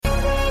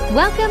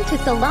Welcome to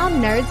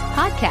Salaam Nerds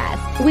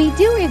Podcast. We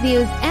do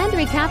reviews and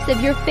recaps of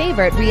your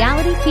favorite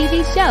reality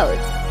TV shows.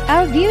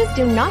 Our views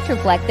do not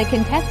reflect the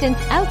contestants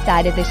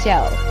outside of the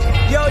show.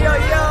 Yo, it's the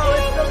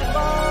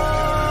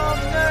Salaam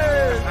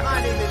Nerds.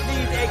 My name is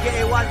Leeds,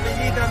 aka Watch Me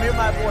Leeds, and I'm here with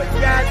my boy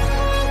Jazz.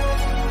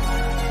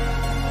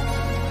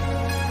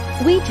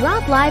 We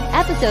drop live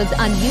episodes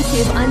on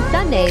YouTube on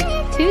Sundays,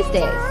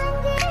 Tuesdays,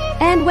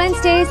 and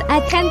Wednesdays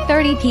at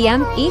 10:30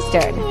 p.m.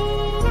 Eastern.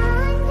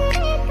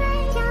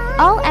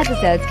 All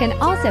episodes can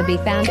also be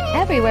found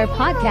everywhere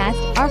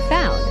podcasts are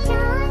found.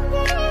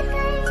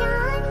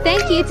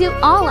 Thank you to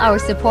all our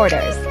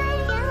supporters.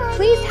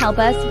 Please help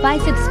us by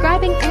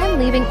subscribing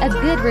and leaving a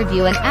good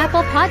review on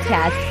Apple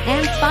Podcasts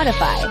and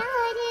Spotify.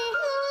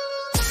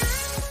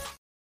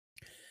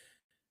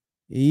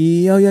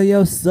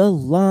 Yo,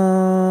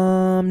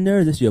 Salaam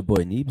Nerds. This is your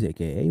boy Neebs,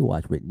 aka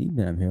Watch with Neebs,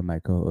 and I'm here with my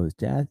co-host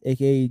Jazz,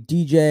 aka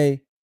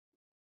DJ.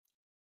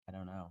 I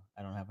don't know.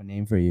 I don't have a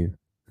name for you.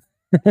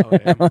 I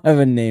don't have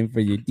a name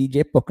for you.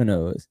 DJ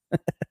Poconos.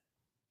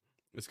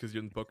 It's because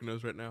you're in the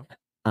Poconos right now?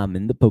 I'm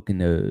in the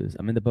Poconos.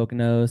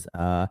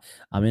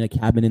 I'm in a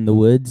cabin in the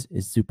woods.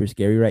 It's super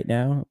scary right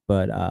now,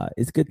 but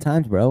it's good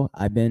times, bro.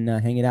 I've been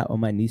hanging out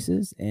with my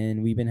nieces,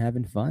 and we've been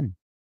having fun.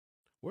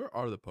 Where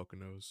are the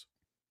Poconos?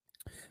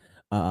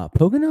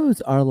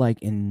 Poconos are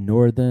like in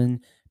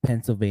northern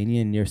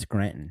Pennsylvania near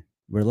Scranton.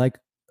 We're like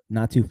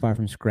not too far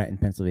from Scranton,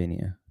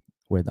 Pennsylvania,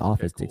 where the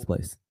office takes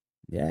place.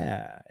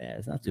 Yeah,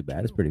 it's not too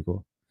bad. It's pretty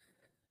cool.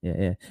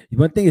 Yeah.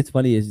 One thing that's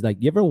funny is like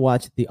you ever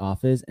watch The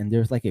Office and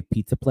there's like a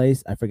pizza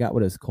place. I forgot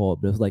what it's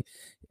called, but it was like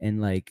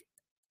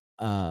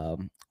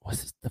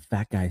what's the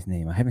fat guy's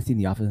name? I haven't seen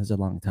The Office in such a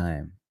long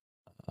time.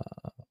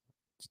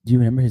 Do you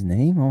remember his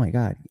name? Oh my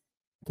god,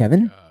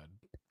 Kevin.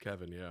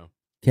 Kevin, yeah.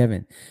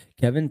 Kevin.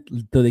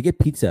 So they get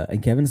pizza,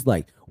 and Kevin's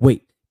like,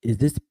 "Wait, is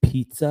this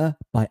pizza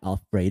by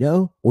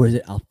Alfredo or is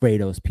it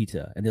Alfredo's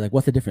pizza?" And they're like,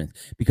 "What's the difference?"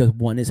 Because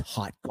one is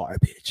hot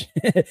garbage,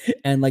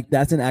 and like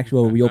that's an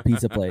actual real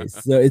pizza place.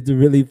 So it's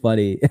really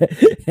funny.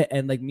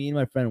 And like me and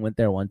my friend went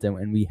there one time,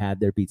 and we had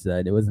their pizza,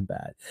 and it wasn't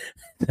bad.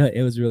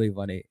 It was really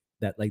funny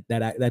that like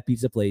that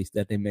pizza place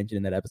that they mentioned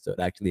in that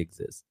episode actually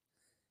exists.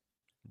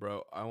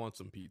 Bro, I want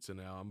some pizza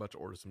now. I'm about to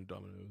order some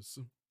Domino's.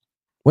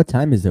 What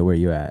time is it where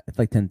you at? It's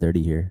like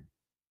 10:30 here.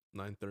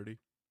 9:30.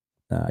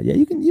 Yeah,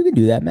 you can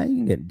do that,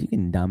 man. You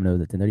can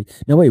Domino's at 10:30.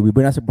 No, wait,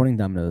 we're not supporting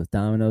Domino's.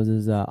 Domino's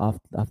is off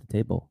the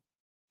table.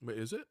 Wait,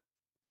 is it?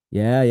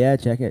 Yeah.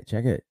 Check it.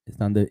 It's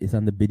on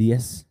the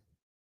BDS.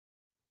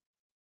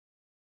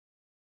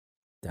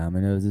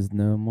 Domino's is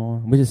no more.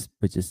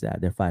 Which is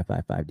sad. Their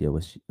 555 deal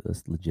was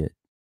legit.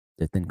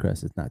 Their thin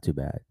crust is not too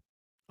bad.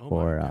 Oh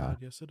my god,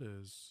 yes it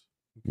is.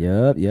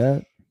 Yep.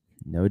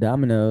 No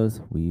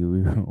Domino's.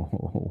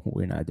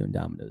 We're not doing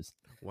Domino's.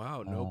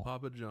 Wow, no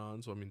Papa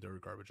John's. Well, I mean, they're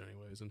garbage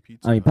anyways. And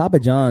pizza. I mean, Papa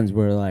John's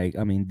were like,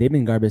 I mean, they've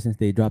been garbage since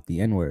they dropped the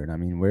N-word. I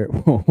mean,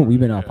 we've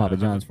been off Papa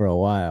John's for a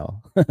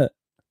while.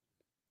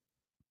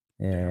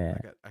 Yeah.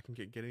 I can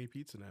get any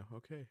pizza now.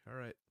 Okay, all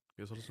right.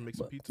 Guess I'll just make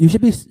some pizza. You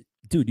should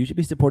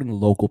be supporting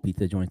local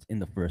pizza joints in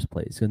the first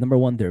place. Because number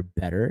one, they're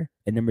better,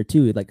 and number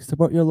two, like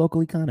support your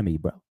local economy,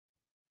 bro.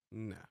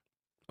 Nah,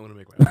 I'm gonna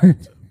make my own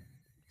pizza.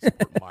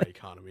 Support my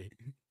economy.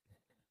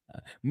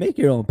 Make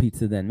your own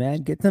pizza then,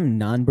 man. Get some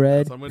naan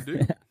bread. That's what I'm gonna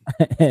do.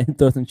 And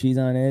throw some cheese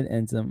on it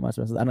and some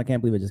mozzarella. I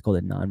can't believe I just called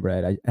it naan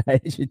bread.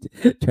 I should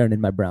turn in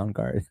my brown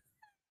card.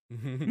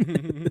 Garbage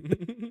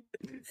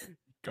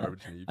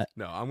Neebs.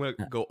 No, I'm gonna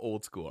go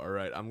old school. All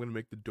right, I'm gonna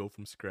make the dough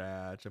from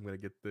scratch. I'm gonna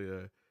get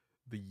the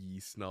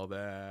yeast and all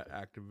that,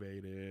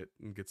 activate it,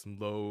 and get some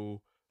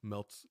low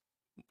melt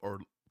or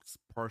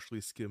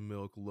partially skim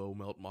milk, low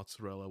melt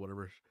mozzarella,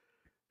 whatever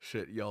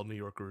shit y'all New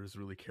Yorkers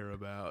really care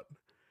about,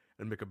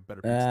 and make a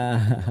better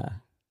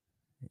pizza.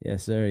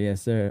 Yes,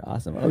 sir.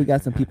 Awesome. Oh, we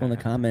got some people in the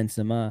comments.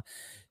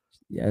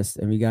 Yes,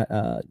 and we got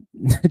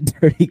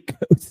Dirty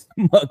Goat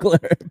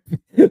Smuggler.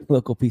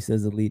 Local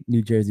pizzas elite.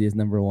 New Jersey is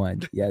number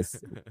one.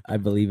 Yes, I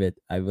believe it,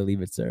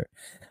 sir.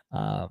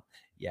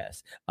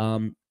 Yes.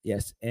 And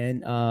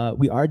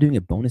we are doing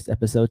a bonus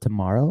episode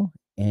tomorrow,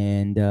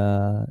 and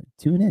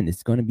tune in.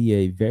 It's going to be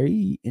a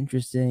very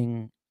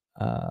interesting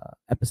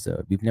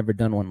episode. We've never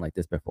done one like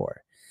this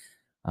before.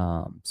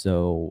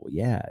 So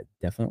yeah,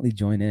 definitely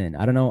join in.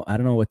 I don't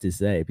know what to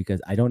say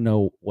because I don't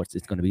know what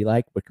it's going to be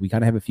like, but we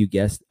kind of have a few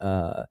guests,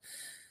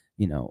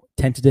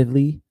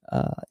 tentatively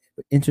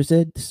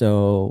interested.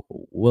 So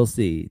we'll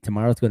see.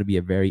 Tomorrow's going to be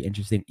a very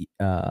interesting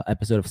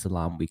episode of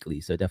Salaam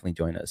Weekly. So definitely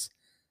join us.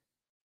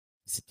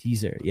 It's a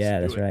teaser.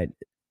 That's right.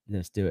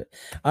 Let's do it.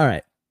 All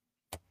right.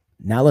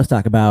 Now let's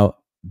talk about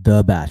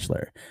The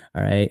Bachelor.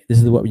 All right.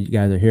 This is what you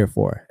guys are here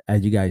for.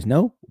 As you guys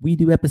know, we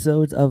do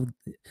episodes of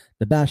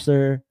The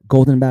Bachelor,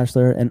 Golden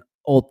Bachelor, and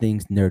all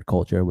things nerd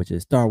culture, which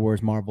is Star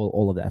Wars, Marvel,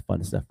 all of that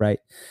fun stuff, right?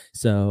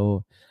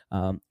 So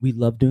we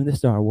love doing the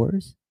Star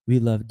Wars. We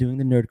love doing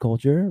the nerd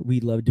culture.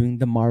 We love doing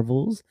the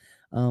Marvels.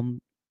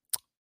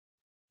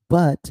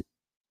 But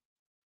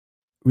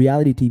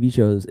reality TV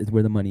shows is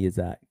where the money is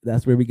at.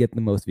 That's where we get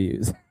the most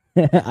views.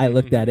 I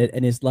looked at it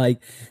and it's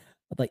like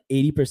like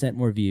 80%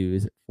 more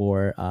views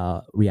for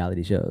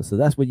reality shows. So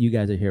that's what you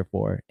guys are here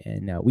for.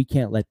 And we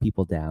can't let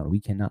people down. We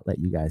cannot let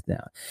you guys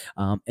down.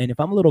 And if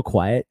I'm a little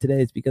quiet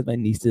today, it's because my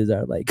nieces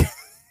are like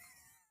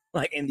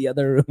like in the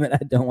other room and I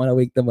don't want to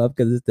wake them up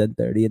because it's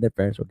 10:30 and their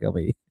parents will kill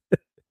me.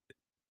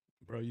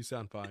 Bro, you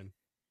sound fine.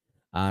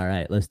 All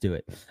right, let's do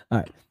it. All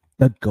right.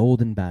 The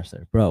Golden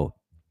Bachelor. Bro,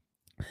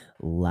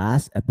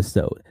 last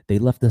episode, they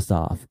left us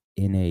off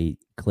in a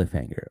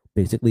cliffhanger.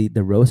 Basically,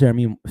 the rose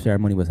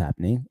ceremony was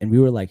happening, and we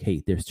were like,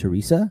 hey, there's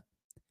Teresa,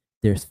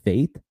 there's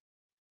Faith,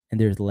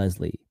 and there's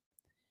Leslie.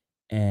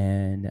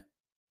 And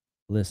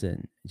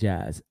listen,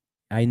 Jazz,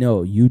 I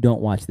know you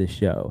don't watch this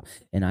show,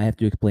 and I have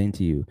to explain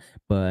to you,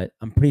 but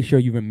I'm pretty sure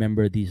you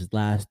remember these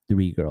last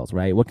three girls,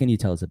 right? What can you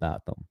tell us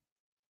about them?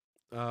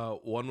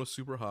 One was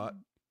super hot.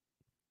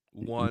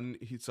 One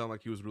he sounded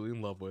like he was really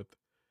in love with.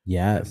 And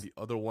Yes. the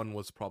other one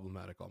was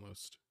problematic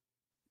almost.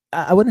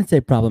 I wouldn't say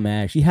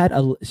problematic. She had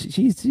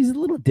she's a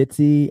little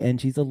ditzy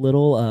and she's a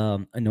little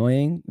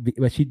annoying,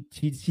 but she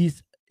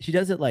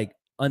does it like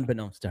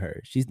unbeknownst to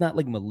her. She's not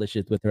like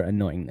malicious with her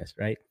annoyingness,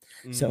 right?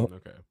 So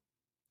Okay.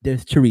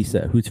 there's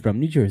Teresa, who's from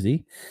New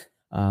Jersey,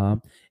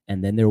 and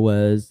then there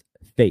was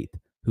Faith,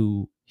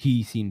 who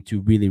he seemed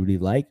to really really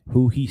like,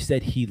 who he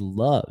said he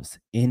loves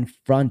in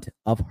front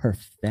of her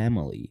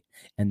family,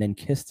 and then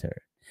kissed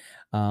her,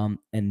 and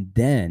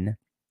then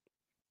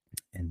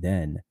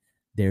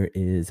there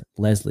is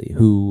Leslie,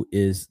 who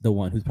is the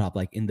one who's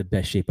probably like in the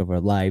best shape of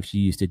her life. She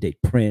used to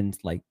date Prince,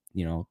 like,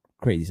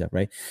 crazy stuff,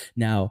 right?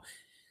 Now,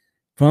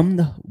 from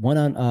the one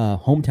on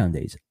Hometown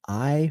Days,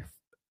 I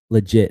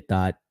legit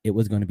thought it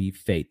was going to be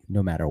Faith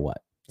no matter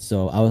what.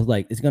 So I was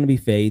like, it's going to be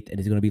Faith and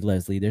it's going to be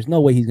Leslie. There's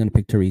no way he's going to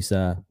pick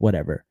Teresa,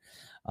 whatever.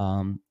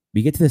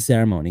 We get to the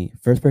ceremony.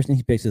 First person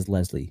he picks is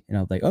Leslie. And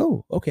I was like,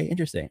 oh, okay,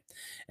 interesting.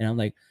 And I'm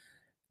like,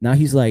 now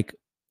he's like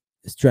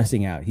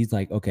stressing out. He's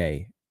like,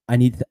 okay, I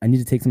need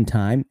to take some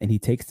time, and he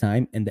takes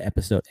time, and the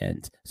episode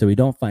ends. So we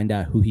don't find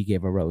out who he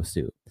gave a rose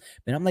to.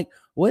 And I'm like,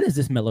 what is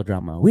this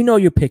melodrama? We know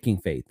you're picking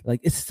Faith.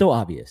 Like, it's so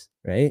obvious,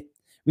 right?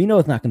 We know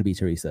it's not going to be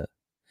Teresa.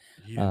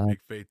 He didn't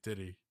pick Faith, did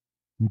he?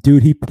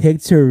 Dude, he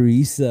picked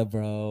Teresa,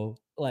 bro.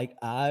 Like,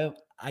 I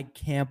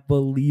can't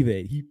believe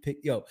it. He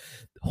picked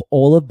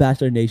all of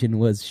Bachelor Nation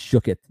was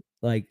shook it.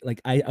 Like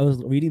I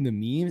was reading the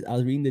memes, I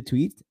was reading the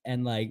tweets,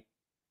 and like,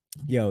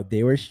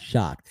 they were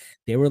shocked.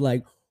 They were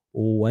like,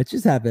 what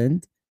just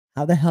happened?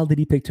 How the hell did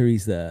he pick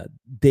Teresa?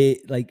 They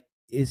like,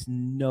 is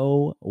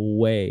no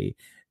way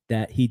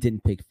that he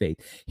didn't pick Faith.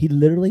 He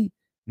literally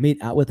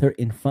made out with her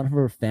in front of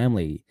her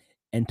family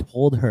and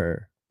told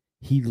her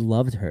he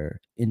loved her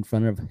in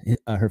front of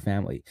her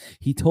family.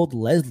 He told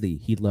Leslie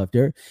he loved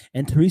her,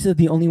 and Teresa's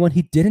the only one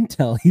he didn't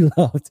tell he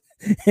loved,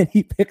 and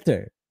he picked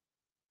her.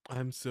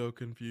 I'm so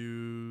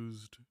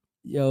confused.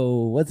 Yo,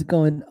 what's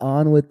going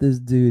on with this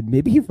dude?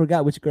 Maybe he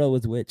forgot which girl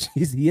was which.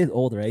 He is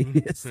old, right?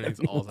 He's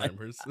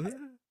Alzheimer's.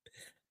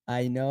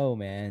 I know,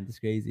 man. It's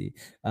crazy.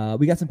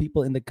 We got some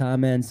people in the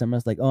comments.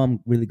 Someone's like, "Oh, I'm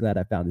really glad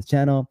I found this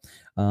channel."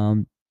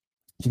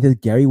 She says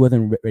Gary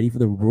wasn't ready for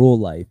the rural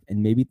life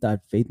and maybe thought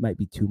Faith might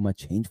be too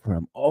much change for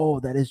him. Oh,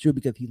 that is true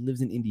because he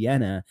lives in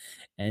Indiana,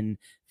 and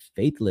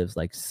Faith lives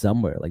like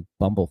somewhere like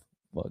Bumble.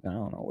 Well, I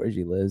don't know where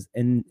she lives.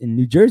 And in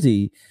New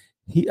Jersey,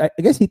 I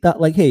guess he thought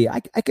like, hey,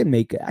 I can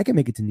make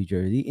it to New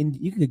Jersey, and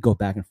you could go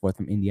back and forth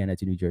from Indiana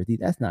to New Jersey.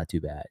 That's not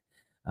too bad.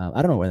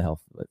 I don't know where the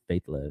hell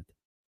Faith lived.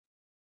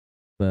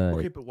 But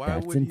okay, but why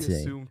would he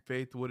assume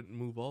Faith wouldn't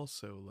move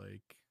also?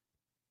 Like,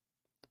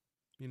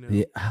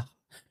 Yeah.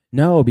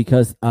 No,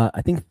 because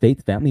I think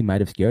Faith's family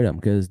might have scared him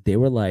because they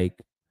were like,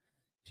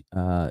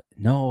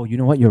 no, you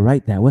know what? You're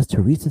right. That was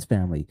Teresa's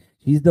family.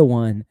 She's the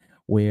one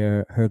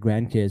where her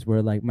grandkids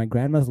were like, my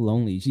grandma's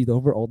lonely. She's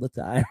over all the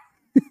time.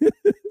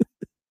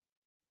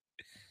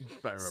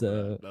 I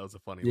remember that was a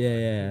funny one.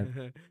 Yeah.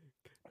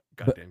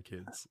 Goddamn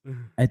kids.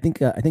 I think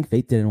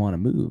Faith didn't want to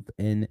move,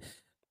 and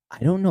I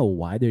don't know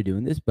why they're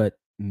doing this, but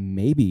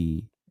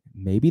maybe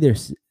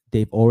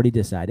they've already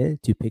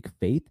decided to pick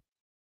Faith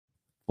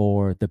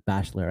for the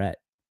Bachelorette.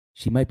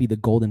 She might be the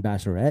Golden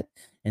Bachelorette,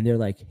 and they're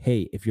like,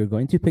 hey, if you're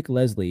going to pick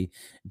Leslie,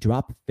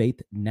 drop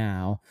Faith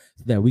now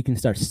so that we can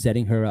start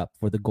setting her up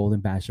for the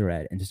Golden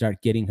Bachelorette and to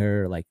start getting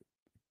her like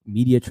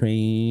media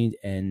trained,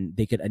 and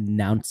they could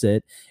announce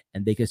it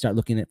and they could start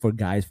looking for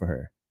guys for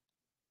her.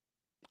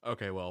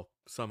 Okay, well,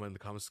 someone in the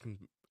comments can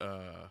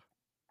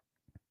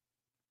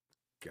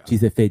she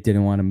said Faith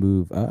didn't want to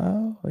move.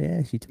 Oh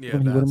yeah, she told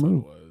him he wouldn't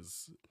move. What it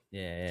was.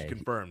 Yeah, she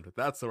confirmed.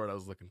 That's the word I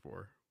was looking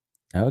for.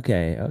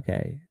 Okay.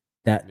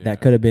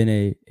 That could have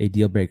been a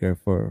deal breaker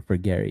for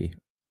Gary.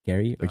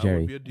 Gary or that Jerry?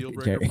 Would be a deal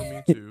breaker for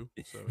me too.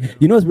 So,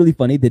 You know what's really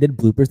funny? They did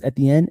bloopers at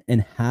the end,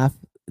 and half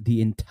the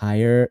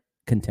entire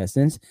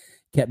contestants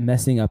kept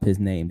messing up his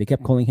name. They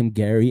kept calling him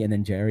Gary and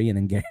then Jerry and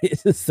then Gary.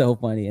 It's just so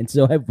funny. And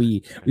so have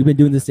we. We've been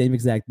doing the same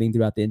exact thing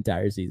throughout the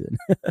entire season.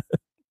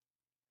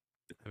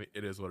 I mean,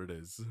 it is what it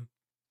is.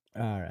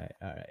 All right.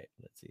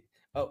 Let's see.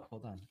 Oh,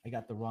 hold on. I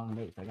got the wrong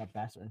notes. I got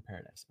Bachelor in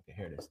Paradise. Okay,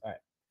 here it is. All right.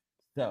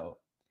 So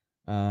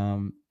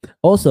Um,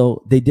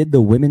 Also, they did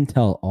the women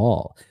tell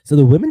all. So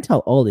the women tell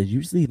all is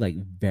usually like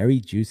very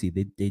juicy.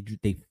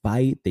 They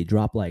fight. They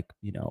drop like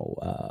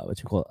what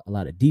you call it, a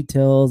lot of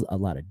details, a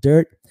lot of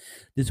dirt.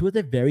 This was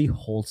a very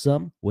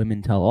wholesome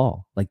women tell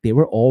all. Like they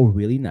were all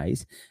really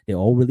nice. They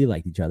all really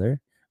liked each other.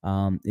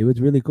 It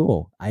was really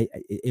cool.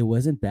 It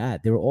wasn't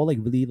bad. They were all like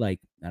really like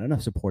I don't know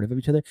supportive of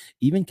each other.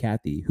 Even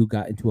Kathy, who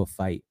got into a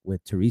fight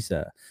with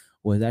Teresa,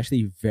 was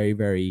actually very,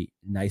 very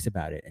nice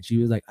about it. And she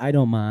was like, I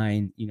don't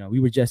mind. We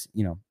were just,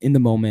 in the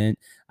moment.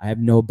 I have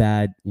no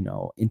bad,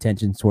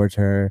 intentions towards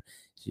her.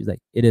 She's like,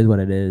 it is what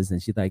it is.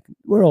 And she's like,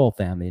 we're all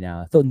family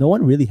now. So no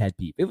one really had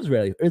beef. It was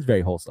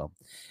very wholesome.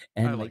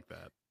 I And like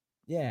that.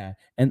 yeah.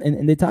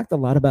 And they talked a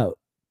lot about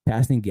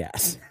passing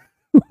gas,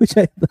 which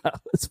I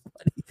thought was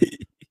funny.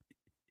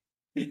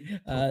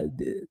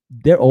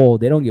 They're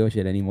old. They don't give a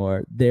shit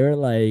anymore. They're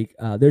like,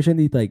 they're showing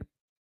these like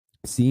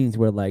scenes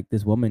where like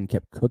this woman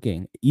kept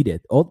cooking.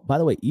 Edith. Oh, by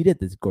the way,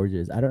 Edith is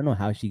gorgeous. I don't know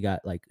how she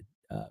got like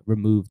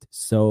removed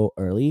so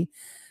early.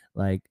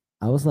 Like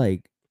I was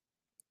like,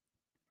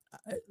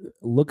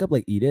 look up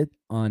like Edith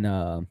on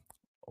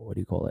what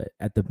do you call it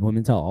at the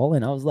women's hall,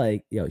 and I was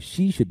like, yo,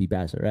 she should be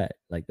Bachelorette.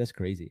 Like that's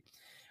crazy.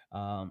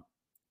 Um,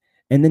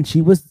 and then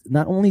she was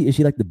not only is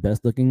she like the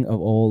best looking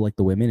of all like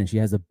the women, and she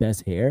has the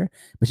best hair,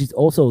 but she's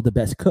also the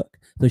best cook.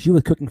 So she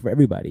was cooking for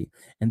everybody,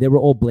 and they were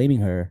all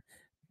blaming her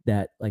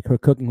that like her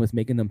cooking was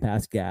making them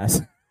pass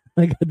gas.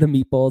 Like the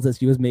meatballs that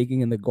she was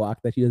making and the guac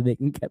that she was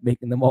making kept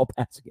making them all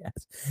pass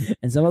gas.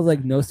 And someone was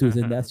like, "No,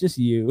 Susan, that's just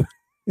you."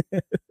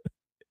 It's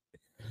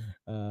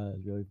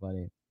really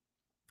funny.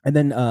 And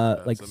then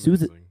That's like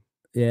Susan, amazing.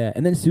 yeah,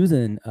 and then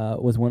Susan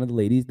was one of the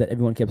ladies that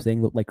everyone kept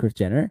saying looked like Kris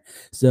Jenner.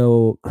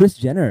 So Kris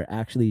Jenner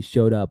actually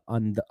showed up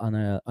on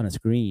a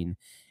screen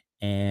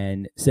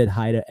and said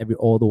hi to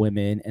all the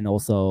women, and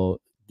also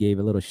gave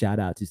a little shout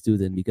out to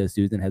Susan because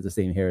Susan has the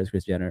same hair as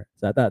Kris Jenner.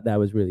 So I thought that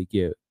was really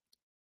cute.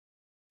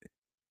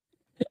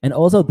 And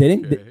also, Okay. they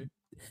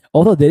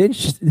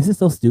didn't. This is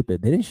so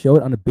stupid. They didn't show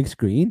it on a big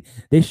screen.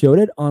 They showed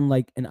it on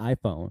like an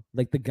iPhone.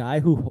 Like the guy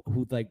who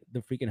like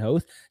the freaking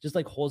host just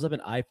like holds up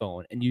an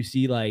iPhone, and you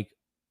see like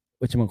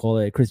what you want to call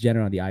it, Kris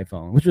Jenner on the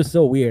iPhone, which was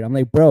so weird. I'm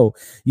like, bro,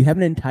 you have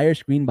an entire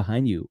screen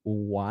behind you.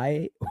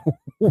 Why,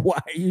 why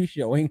are you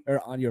showing her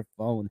on your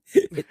phone?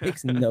 It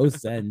makes no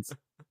sense.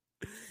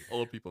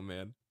 Old people,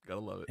 man,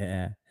 gotta love it.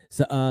 Yeah.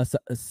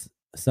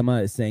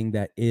 Sama is saying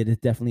that it is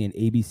definitely an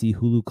ABC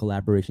Hulu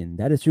collaboration.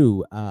 That is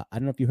true. I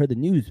don't know if you heard the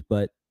news,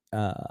 but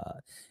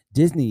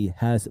Disney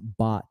has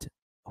bought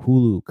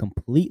Hulu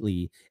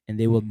completely, and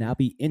they will now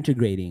be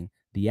integrating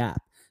the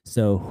app.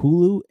 So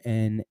Hulu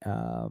and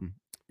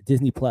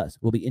Disney Plus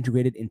will be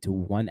integrated into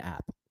one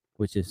app,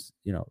 which is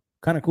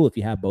kind of cool if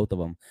you have both of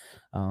them.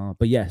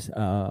 But yes,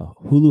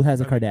 Hulu has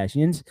the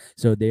Kardashians,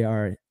 so they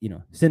are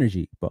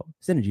synergy, bro.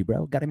 Synergy,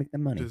 bro. Got to make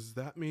them money. Does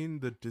that mean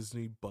the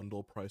Disney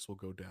bundle price will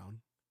go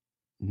down?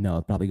 No,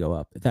 it'll probably go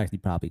up. It's actually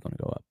probably going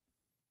to go up.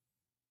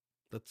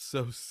 That's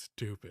so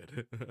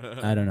stupid.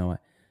 I don't know why.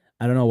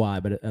 I don't know why,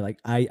 but like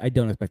I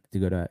don't expect it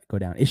to go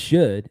down. It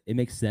should. It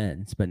makes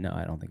sense, but no,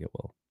 I don't think it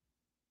will.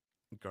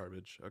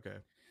 Garbage. Okay.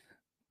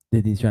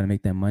 Disney's trying to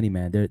make that money,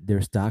 man.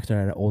 Their stocks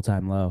are at an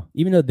all-time low.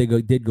 Even though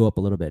did go up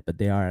a little bit, but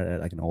they are at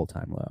like an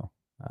all-time low.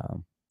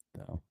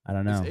 So I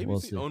don't know. Is ABC We'll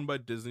see. owned by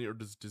Disney, or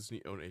does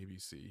Disney own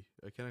ABC?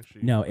 I can't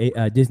actually. No,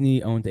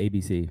 Disney owns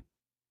ABC.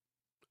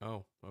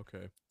 Oh,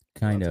 okay.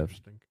 Kind That's of.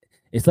 interesting.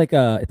 It's like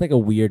a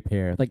weird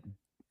pair. Like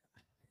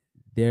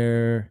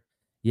they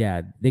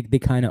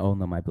kind of own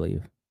them, I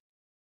believe.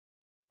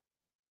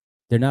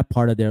 They're not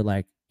part of their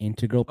like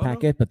integral Oh, no.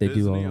 packet, but they do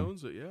Disney own them.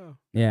 owns it.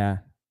 Yeah.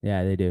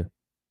 Yeah, they do.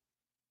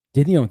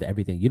 Disney owns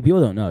everything.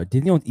 People don't know.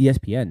 Disney owns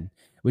ESPN,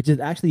 which is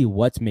actually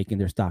what's making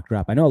their stock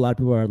drop. I know a lot of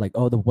people are like,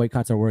 "Oh, the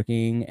boycotts are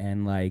working,"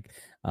 and like,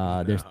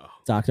 their No.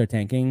 stocks are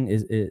tanking.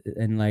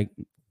 And like,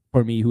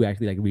 for me, who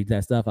actually like reads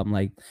that stuff, I'm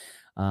like,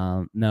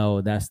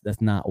 no, that's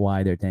not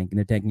why they're tanking.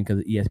 They're tanking because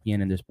of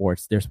ESPN and their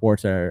sports. Their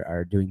sports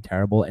are doing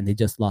terrible, and they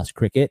just lost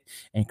cricket,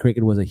 and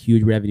cricket was a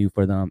huge revenue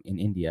for them in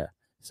India.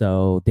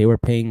 So they were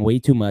paying way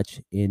too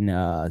much in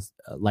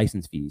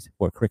license fees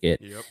for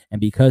cricket, Yep.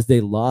 and because they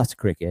lost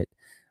cricket,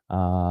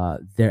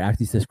 their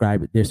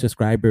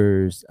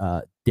subscribers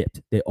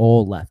dipped. They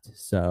all left.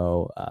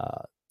 So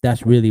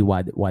that's really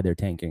why they're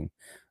tanking.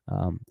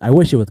 I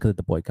wish it was because of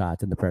the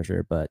boycotts and the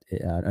pressure, but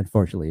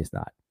unfortunately, it's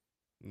not.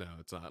 No,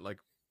 it's not. Like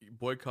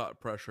boycott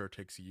pressure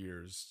takes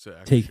years to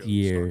actually show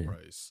the stock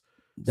price.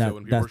 So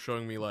when people are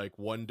showing me like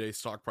one day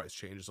stock price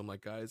changes, I'm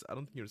like, guys, I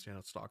don't think you understand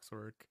how stocks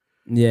work.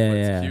 Yeah, but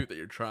it's cute that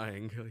you're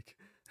trying. Like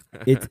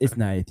it's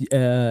nice.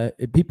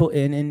 People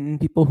and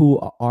people who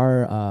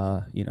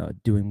are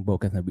doing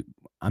boycotts.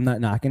 I'm not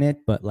knocking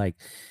it, but like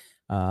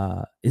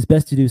it's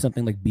best to do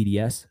something like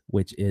BDS,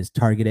 which is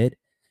targeted,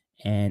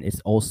 and it's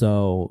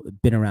also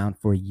been around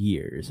for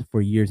years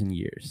and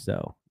years.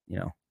 So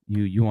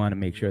you want to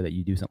make sure that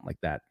you do something like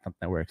that, something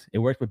that works. It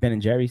worked with Ben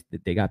and Jerry's.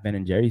 They got Ben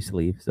and Jerry's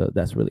sleeve, so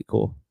that's really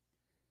cool.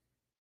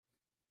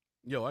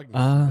 Yo, I can get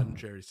some Ben and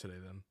Jerry's today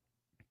then.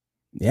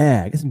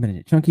 Yeah, I guess some Ben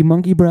and Chunky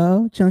Monkey,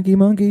 bro. Chunky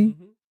Monkey.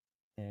 Mm-hmm.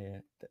 Yeah,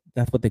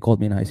 That's what they called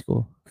me in high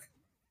school.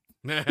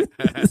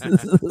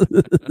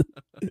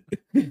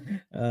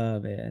 Oh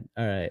man.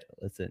 All right.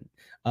 Listen.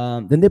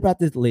 Then they brought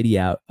this lady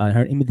out.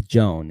 Her name is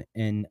Joan,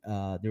 and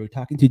they were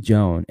talking to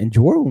Joan, and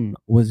Joan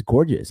was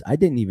gorgeous. I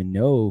didn't even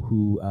know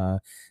who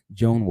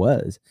Joan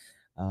was,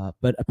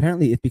 but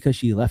apparently it's because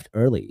she left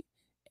early,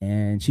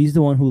 and she's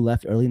the one who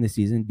left early in the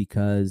season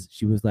because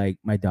she was like,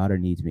 "My daughter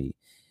needs me,"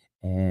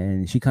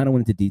 and she kind of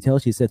went into detail.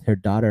 She said her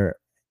daughter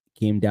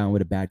came down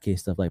with a bad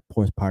case of like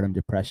postpartum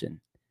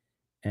depression,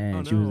 Oh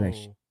and she was like,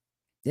 no.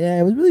 yeah,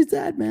 it was really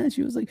sad, man.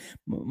 She was like,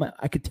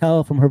 I could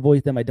tell from her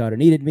voice that my daughter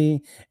needed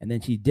me, and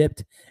then she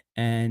dipped,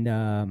 and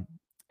Oh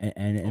my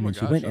then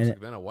she gosh, went, that's and like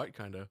Vanna White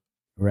kind of.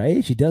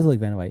 right, she does look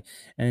Vanna White,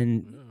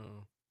 and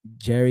Oh.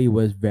 Jerry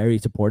was very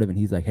supportive, and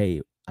he's like,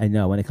 hey, I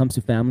know when it comes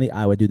to family,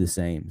 I would do the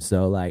same.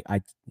 So like,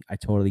 I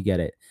totally get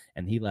it.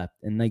 And he left,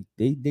 and like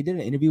they did an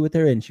interview with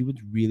her, and she was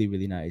really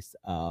really nice.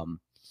 I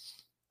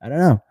don't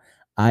know,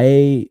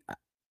 I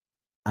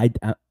I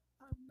I,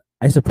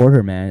 I support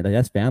her, man. Like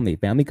that's family.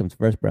 Family comes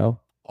first, bro.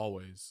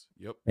 Always.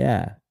 Yep.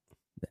 Yeah.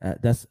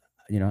 That's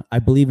I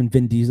believe in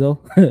Vin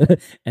Diesel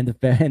and the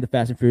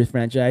Fast and Furious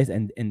franchise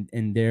and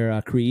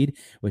their creed,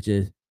 which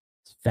is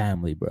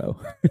family, bro.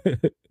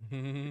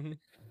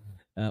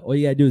 All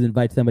you gotta do is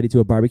invite somebody to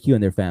a barbecue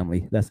and their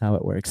family. That's how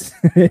it works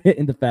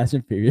in the Fast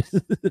and Furious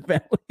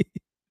family.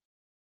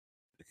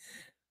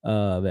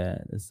 Oh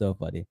man, it's so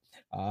funny.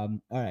 All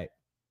right,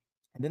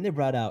 and then they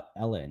brought out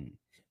Ellen,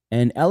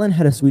 and Ellen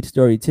had a sweet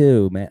story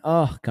too, man.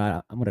 Oh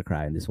God, I'm gonna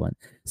cry in this one.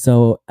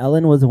 So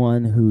Ellen was the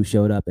one who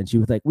showed up, and she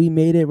was like, "We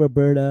made it,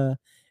 Roberta,"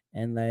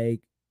 and like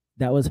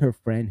that was her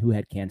friend who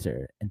had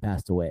cancer and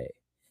passed away,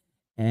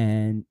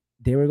 and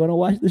they were gonna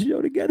watch the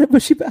show together,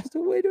 but she passed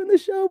away during the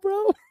show,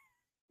 bro.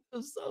 It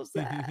was so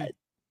sad.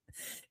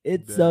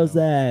 It's so Damn.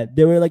 sad.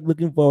 They were like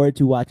looking forward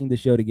to watching the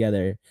show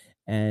together,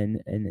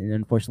 and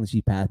unfortunately,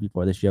 she passed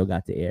before the show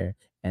got to air.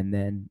 And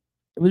then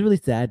it was really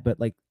sad. But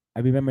like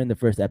I remember in the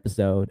first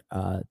episode,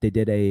 they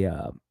did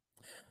a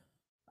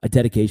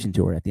dedication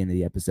to her at the end of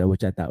the episode,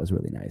 which I thought was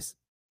really nice.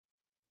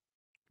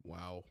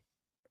 Wow.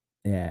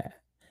 Yeah.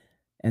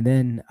 And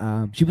then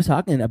she was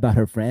talking about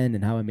her friend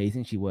and how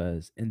amazing she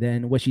was. And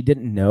then what she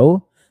didn't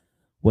know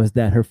was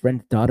that her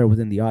friend's daughter was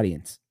in the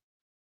audience.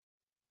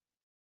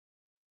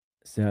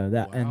 So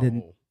that, and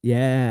then Wow.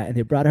 yeah, and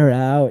they brought her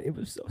out. It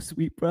was so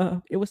sweet,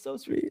 bro. It was so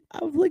sweet.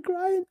 I was like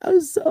crying. I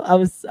was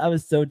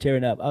so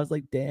tearing up. I was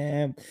like,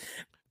 damn,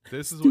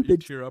 This is what you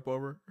stupid. tear up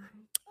over?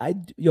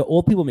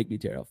 Old people make me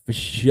tear up for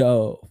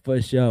sure,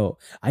 for sure.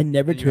 I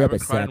never And you tear up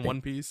haven't at cried sad in things.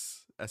 One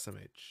Piece?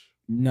 SMH.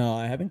 No,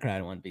 I haven't cried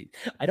in One Piece.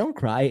 I don't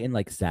cry in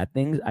like sad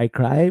things. I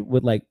cry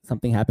with like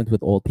something happens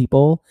with old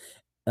people,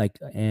 like,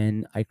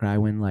 and I cry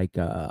when like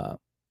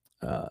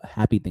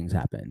happy things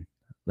happen.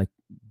 Like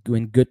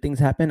when good things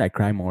happen, I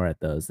cry more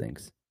at those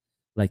things.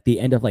 Like the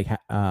end of like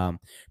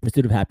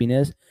Pursuit of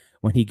Happiness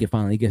when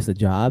finally gets the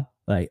job.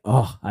 Like,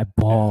 oh, Yeah. I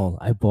bawl.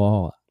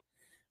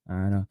 I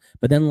don't know.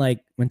 But then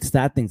like when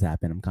sad things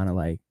happen, I'm kind of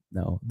like,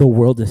 no, the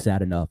world is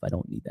sad enough. I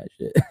don't need that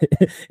shit.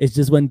 It's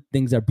just when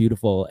things are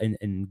beautiful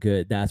and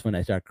good, that's when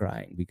I start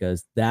crying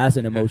because that's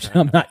an emotion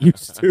I'm not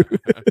used to.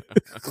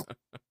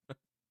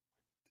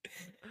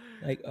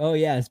 Like, oh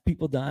yeah, is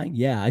people dying?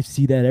 Yeah, I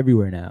see that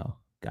everywhere now.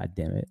 God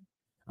damn it.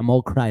 I'm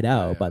all cried Oh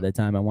out by yeah. the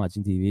time I'm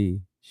watching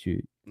TV.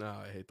 Shoot. No,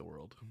 I hate the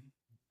world.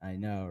 I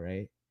know,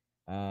 right?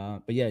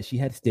 But yeah, she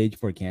had stage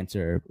 4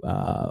 cancer,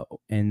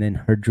 and then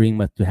her dream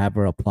was to have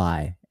her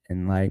apply,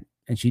 and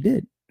she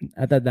did.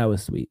 I thought that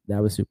was sweet.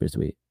 That was super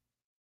sweet.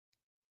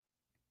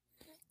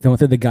 Someone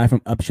said the guy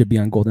from Up should be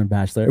on Golden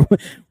Bachelor.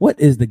 What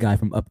is the guy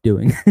from Up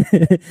doing?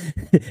 Did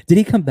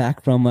he come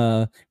back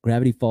from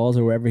Gravity Falls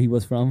or wherever he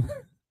was from?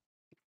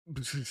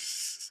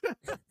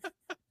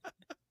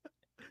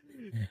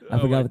 I Oh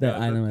forgot my what that gosh,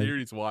 that island was.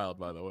 theory's wild,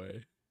 by the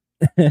way.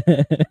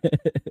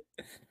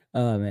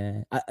 Oh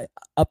man,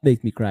 Up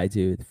makes me cry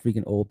too. The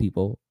freaking old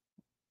people.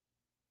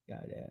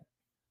 God yeah.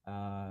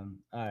 All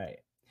right.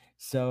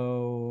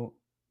 So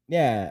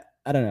yeah,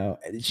 I don't know.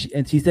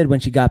 And she said when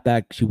she got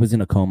back, she was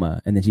in a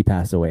coma, and then she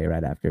passed away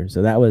right after.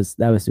 So that was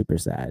super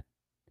sad.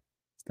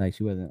 It's like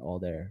she wasn't all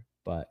there,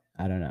 but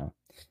I don't know.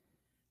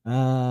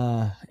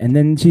 And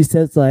then she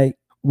says like,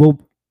 well,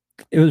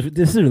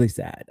 this is really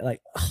sad.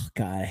 Like, oh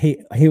God, I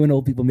hate when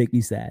old people make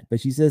me sad. But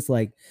she says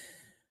like,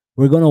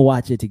 we're gonna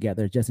watch it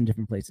together, just in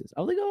different places.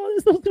 I was like, oh,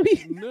 that's so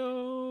sweet.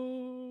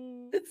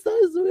 No. It's so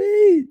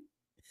sweet.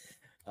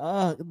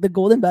 The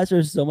Golden Bachelor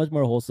is so much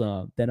more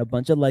wholesome than a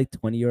bunch of like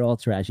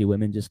 20-year-old trashy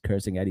women just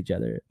cursing at each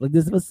other. Like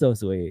this was so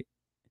sweet,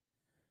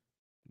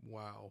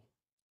 Wow.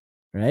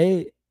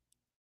 right?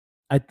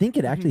 I think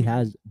it actually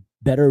has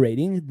better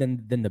ratings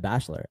than The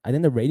Bachelor. I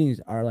think the ratings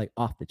are like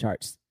off the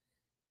charts.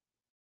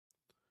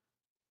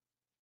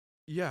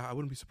 Yeah, I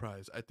wouldn't be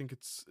surprised. I think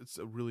it's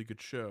a really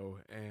good show,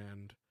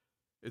 and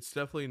it's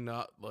definitely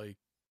not like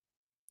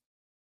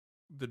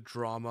the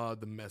drama,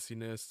 the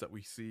messiness that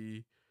we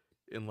see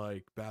in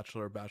like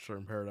Bachelor, Bachelor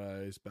in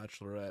Paradise,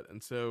 Bachelorette.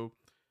 And so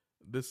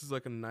this is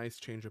like a nice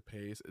change of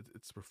pace.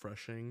 It's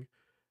refreshing,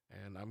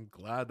 and I'm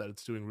glad that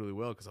it's doing really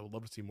well because I would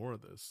love to see more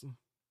of this.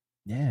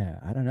 Yeah,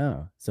 I don't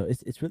know. So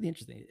it's really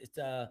interesting. It's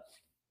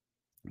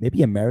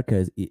maybe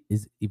America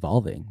is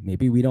evolving.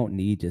 Maybe we don't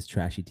need just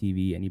trashy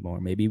TV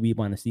anymore. Maybe we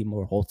want to see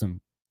more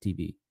wholesome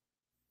TV.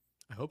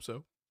 I hope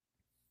so.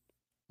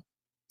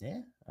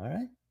 Yeah. All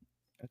right.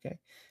 Okay.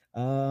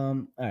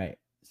 All right.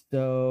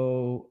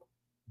 So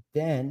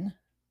then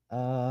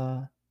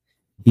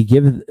he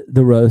gives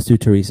the rose to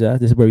Teresa.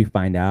 This is where we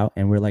find out,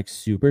 and we're like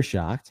super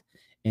shocked.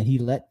 And he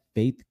let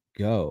Faith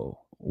go,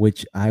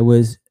 which I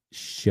was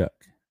shook.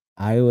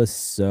 I was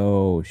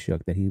so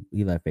shook that he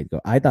let Faith go.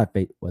 I thought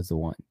Faith was the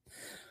one.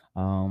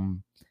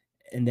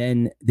 And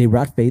then they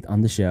brought Faith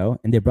on the show,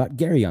 and they brought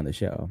Gary on the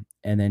show,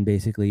 and then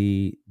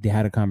basically they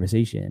had a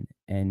conversation.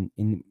 And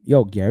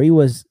Gary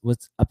was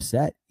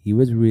upset. He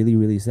was really,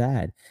 really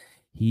sad.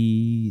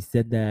 He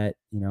said that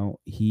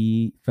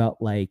he felt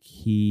like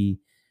he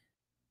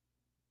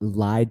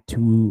lied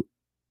to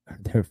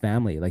her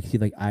family. Like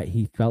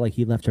he felt like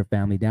he left her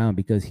family down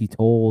because he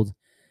told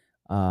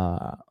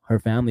her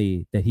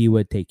family that he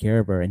would take care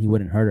of her and he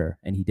wouldn't hurt her,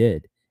 and he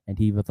did. And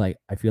he was like,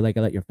 I feel like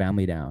I let your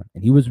family down.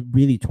 And he was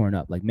really torn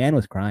up. Like, man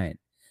was crying.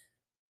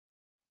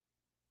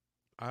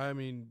 I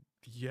mean,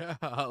 yeah,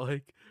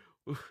 like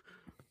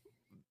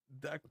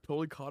that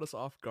totally caught us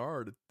off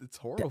guard. It's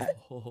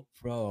horrible.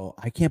 Bro,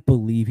 I can't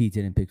believe he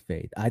didn't pick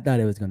Faith. I thought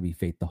it was going to be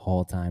Faith the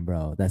whole time,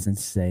 bro. That's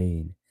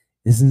insane.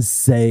 It's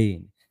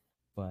insane.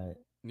 But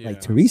Yeah,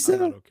 like Teresa, I'm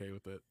not okay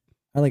with it.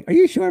 I'm like, are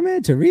you sure,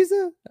 man?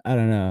 Teresa? I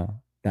don't know.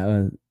 That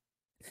was,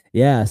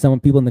 yeah. Some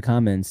people in the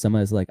comments,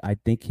 someone is like, I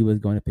think he was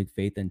going to pick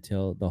Faith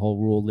until the whole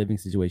rural living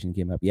situation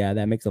came up. Yeah,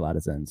 that makes a lot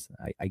of sense.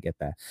 I get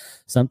that.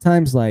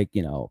 Sometimes, like,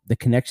 the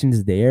connection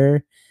is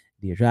there,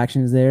 the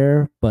attraction is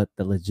there, but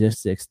the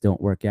logistics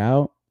don't work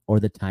out or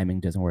the timing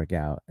doesn't work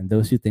out. And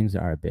those two things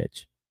are a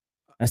bitch.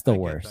 That's the I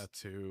worst. get that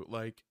too.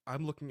 Like,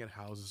 I'm looking at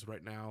houses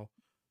right now,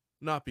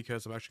 not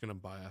because I'm actually gonna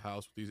buy a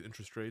house with these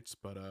interest rates,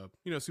 but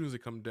as soon as they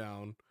come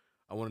down,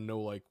 I want to know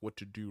like what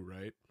to do,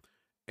 right?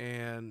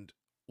 And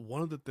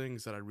one of the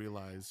things that I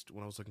realized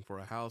when I was looking for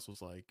a house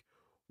was like,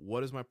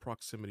 what is my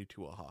proximity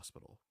to a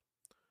hospital?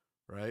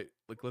 Right?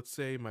 Like, let's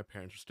say my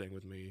parents are staying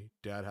with me.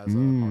 Dad has a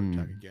heart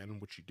attack again,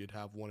 which he did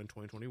have one in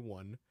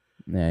 2021.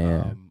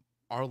 Yeah.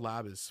 Our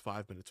lab is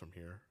 5 minutes from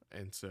here,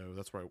 and so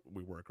that's where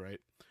we work, right?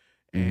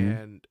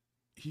 Mhm. And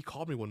he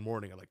called me one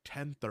morning at like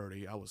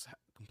 10:30. I was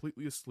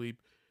completely asleep.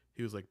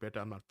 He was like,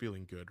 "Beta, I'm not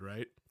feeling good,"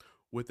 right?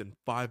 Within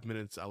 5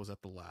 minutes, I was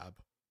at the lab,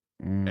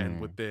 and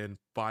within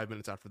 5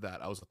 minutes after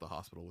that, I was at the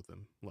hospital with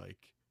him.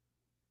 Like,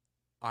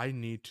 I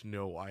need to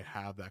know I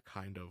have that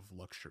kind of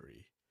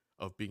luxury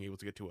of being able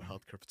to get to a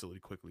healthcare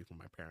facility quickly for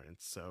my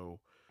parents.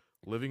 So,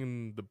 living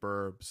in the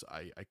burbs,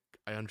 I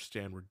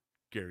understand where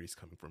Gary's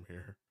coming from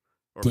here,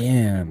 or like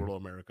living in rural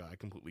America. I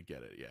completely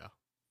get it. Yeah.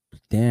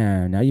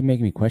 Damn. Now you're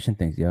making me question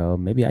things, yo.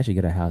 Maybe I should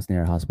get a house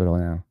near a hospital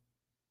now.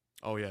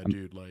 Oh yeah,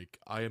 dude. Like,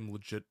 I am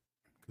legit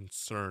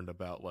concerned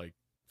about like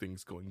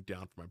things going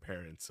down for my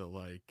parents. So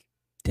like,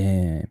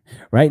 Damn.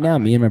 Right now, I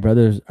me and my get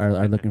brothers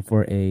are looking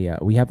for a.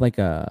 We have like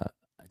a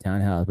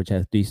townhouse which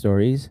has 3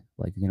 stories,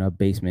 like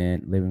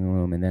basement, living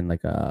room, and then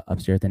like a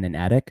upstairs and an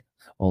attic,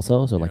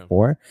 also. So like Yeah.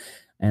 4.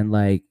 And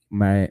like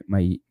my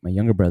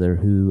younger brother,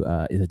 who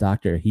is a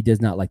doctor, he does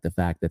not like the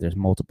fact that there's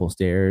multiple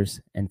stairs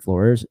and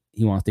floors.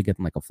 He wants to get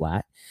them like a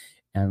flat.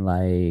 And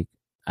like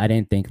I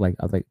didn't think like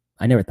I was like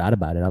I never thought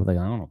about it. I was like,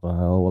 I don't know what the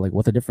hell, like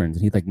what's the difference?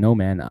 And he's like, no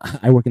man,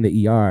 I work in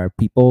the ER.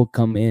 People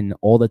come in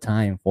all the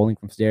time falling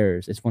from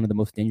stairs. It's one of the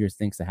most dangerous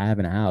things to have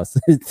in a house.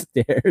 It's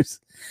stairs.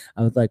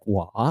 I was like,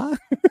 what?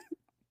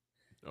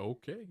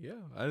 Okay, yeah.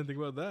 I didn't think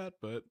about that,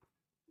 but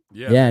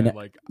yeah, Yeah, man.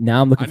 Like,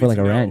 now I'm looking I for need like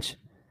to a know wrench.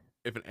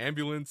 if an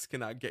ambulance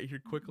cannot get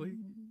here quickly,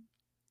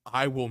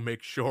 I will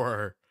make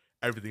sure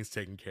everything's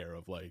taken care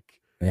of.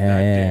 Like that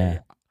day,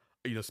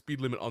 Yeah.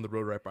 speed limit on the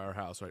road right by our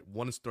house, right?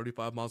 One is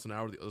 35 miles an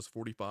hour, the other's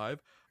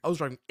 45. I was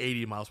driving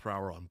 80 miles per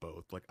hour on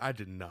both. Like, I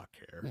did not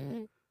care.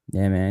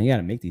 Yeah, man, you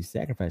gotta make these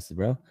sacrifices,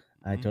 bro.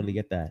 I totally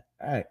get that.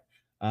 All right.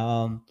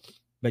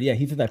 But yeah,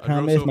 he said, I I drove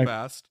promise so my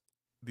fast,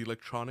 the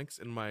electronics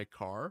in my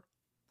car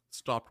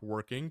stopped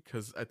working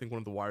because I think one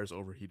of the wires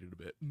overheated a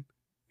bit.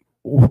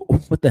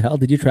 what the hell?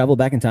 Did you travel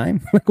back in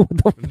time? Like, what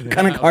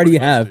kind of Yeah, car do you pretty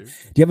much, have? dude.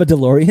 Do you have a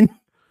DeLorean?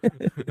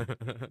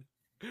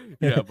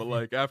 Yeah, but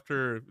like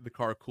after the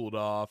car cooled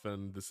off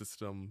and the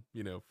system,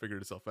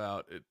 figured itself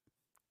out, it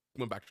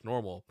went back to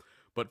normal.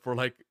 But for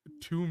like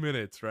 2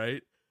 minutes,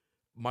 right,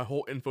 my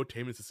whole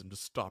infotainment system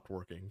just stopped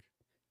working.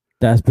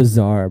 That's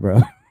bizarre,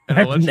 bro. And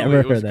I've allegedly never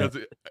it was heard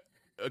that.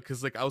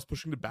 because like I was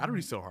pushing the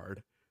battery so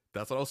hard.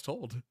 That's what I was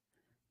told.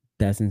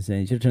 That's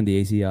insane. You should have turned the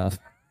AC off.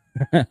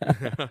 I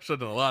should have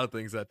done a lot of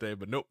things that day,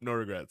 but nope, no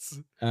regrets.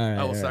 All right,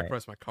 I will all right.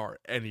 sacrifice my car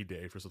any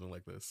day for something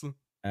like this. All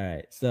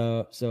right.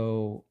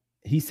 So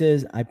he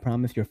says, I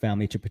promise your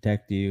family to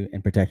protect you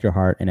and protect your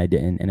heart, and I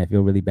didn't, and I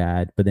feel really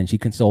bad. But then she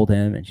consoled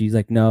him, and she's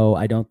like, no,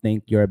 I don't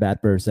think you're a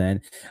bad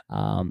person.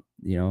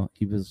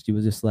 She was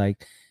just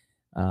like,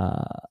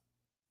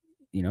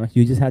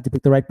 you just had to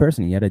pick the right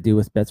person. You had to do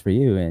what's best for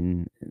you,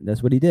 and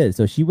that's what he did.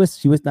 So she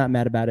was not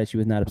mad about it. She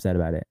was not upset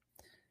about it.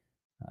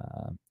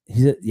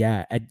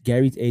 At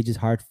Gary's age, it's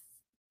hard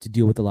to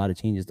deal with a lot of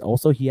changes.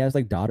 Also, he has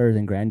like daughters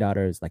and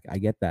granddaughters. Like, I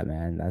get that,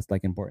 man. That's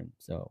like important.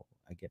 So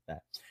I get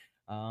that.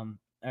 All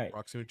right.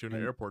 Proximity to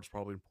an airport is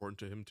probably important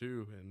to him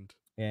too. And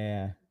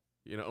yeah,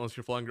 unless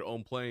you're flying your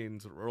own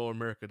planes, rural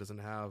America doesn't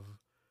have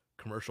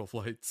commercial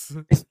flights.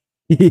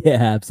 yeah,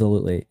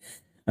 absolutely.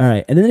 All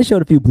right, and then they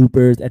showed a few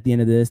bloopers at the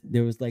end of this.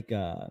 There was like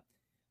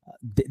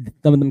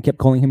some of them kept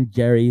calling him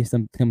Jerry,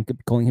 some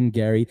kept calling him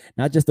Gary.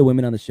 Not just the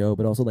women on the show,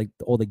 but also like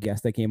all the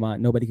guests that came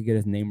on. Nobody could get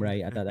his name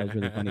right. I thought that was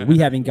really funny. We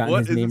haven't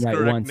gotten his name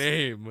right once.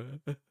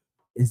 Name?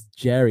 It's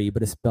Jerry,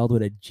 but it's spelled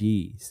with a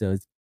G, so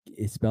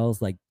it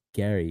spells like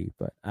Gary,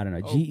 but I don't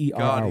know. Gerry.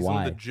 God, he's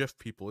one of the GIF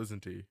people,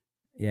 isn't he?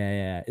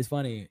 Yeah. It's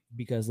funny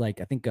because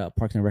like I think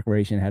Parks and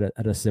Recreation had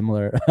a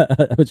similar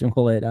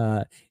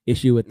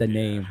issue with the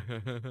name,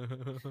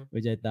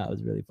 which I thought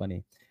was really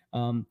funny.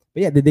 But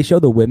yeah, did they show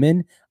the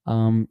women?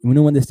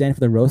 When they stand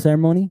for the rose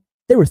ceremony,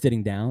 they were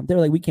sitting down. They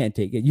were like, we can't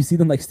take it. You see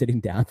them like sitting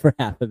down for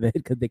half of it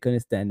because they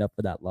couldn't stand up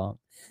for that long,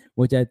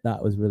 which I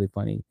thought was really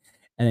funny.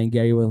 And then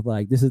Gary was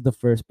like, this is the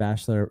first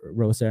Bachelor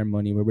rose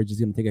ceremony where we're just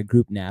gonna take a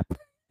group nap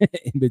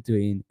in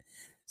between.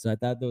 So I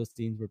thought those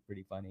scenes were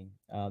pretty funny.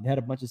 They had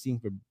a bunch of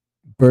scenes for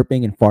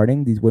burping and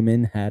farting. These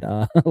women had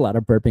a lot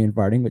of burping and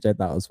farting, which I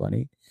thought was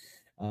funny.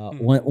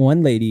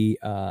 One lady,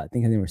 I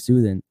think her name was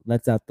Susan,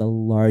 lets out the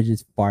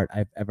largest fart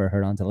I've ever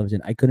heard on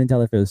television. I couldn't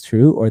tell if it was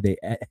true or they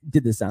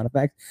did the sound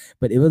effect,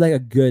 but it was like a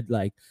good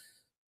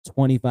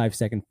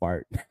 25-second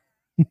fart.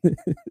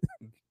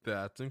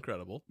 That's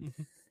incredible.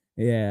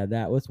 Yeah,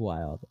 that was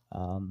wild.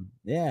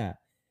 Yeah.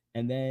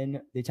 And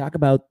then they talk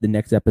about the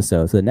next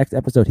episode. So the next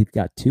episode, he's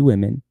got two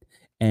women,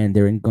 and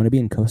they're going to be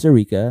in Costa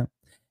Rica,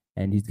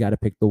 and he's got to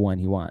pick the one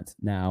he wants.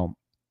 Now,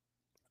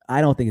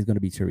 I don't think it's going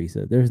to be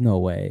Teresa. There's no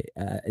way.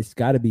 It's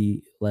got to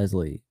be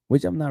Leslie,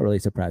 which I'm not really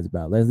surprised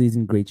about. Leslie's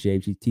in great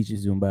shape. She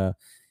teaches Zumba.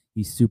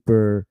 He's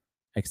super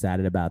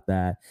excited about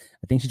that.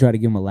 I think she tried to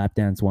give him a lap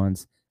dance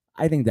once.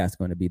 I think that's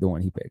going to be the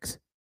one he picks.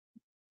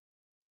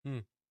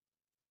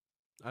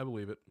 I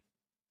believe it.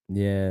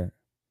 Yeah.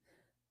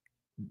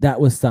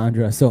 That was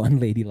Sandra, so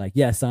unladylike.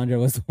 Yeah, Sandra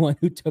was the one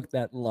who took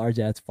that large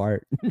ass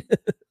fart.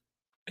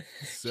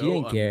 She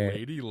didn't care.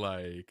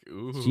 Unladylike.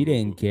 Ooh. She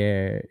didn't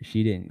care.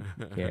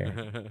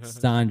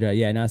 Sandra,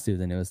 yeah, not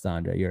Susan. It was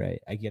Sandra. You're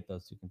right. I get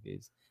those two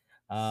confused.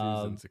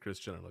 Susan's a Kris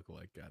Jenner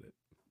lookalike. Got it.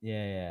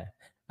 Yeah.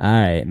 All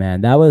right,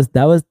 man. That was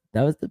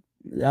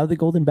the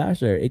Golden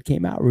Bachelor. It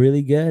came out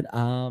really good.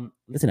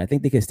 Listen, I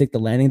think they can stick the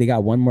landing. They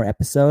got one more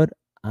episode.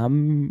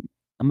 I'm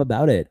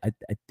about it. I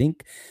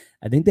think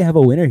they have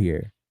a winner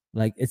here.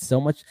 Like, it's so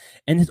much,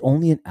 and it's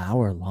only an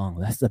hour long.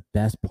 That's the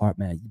best part,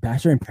 man.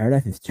 Bachelor in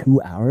Paradise is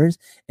 2 hours,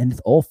 and it's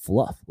all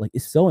fluff. Like,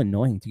 it's so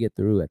annoying to get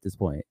through at this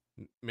point.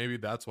 Maybe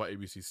that's why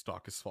ABC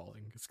stock is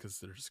falling. It's because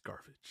there's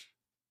garbage.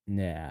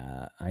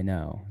 Yeah, I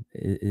know.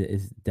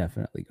 It's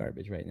definitely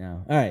garbage right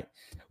now. All right.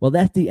 Well,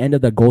 that's the end of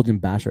the Golden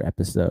Bachelor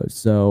episode.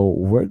 So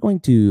we're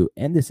going to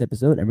end this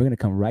episode, and we're going to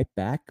come right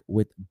back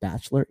with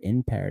Bachelor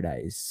in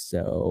Paradise.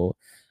 So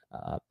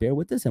bear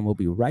with us, and we'll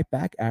be right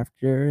back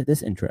after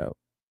this intro.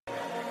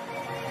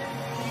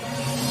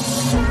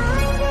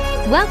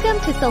 Welcome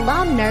to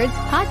Salaam Nerds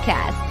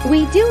Podcast.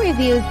 We do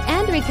reviews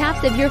and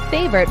recaps of your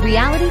favorite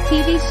reality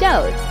TV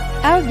shows.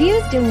 Our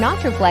views do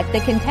not reflect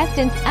the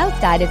contestants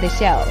outside of the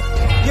show.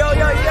 Yo, it's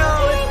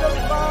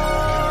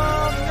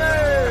Salaam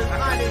Nerds.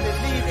 My name is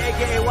Leave,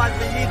 aka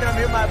Watchman Leave, and I'm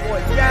here with my boy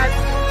Jazz.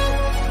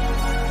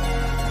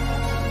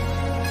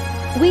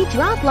 We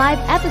drop live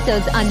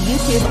episodes on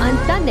YouTube on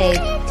Sundays,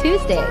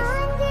 Tuesdays,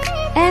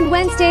 and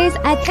Wednesdays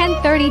at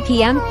 10:30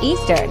 p.m.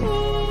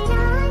 Eastern.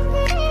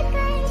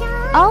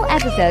 All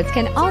episodes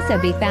can also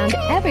be found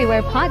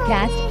everywhere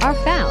podcasts are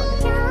found.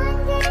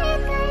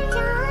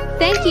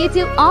 Thank you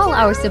to all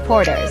our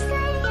supporters.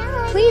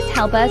 Please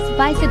help us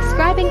by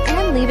subscribing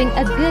and leaving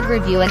a good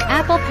review on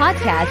Apple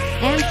Podcasts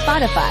and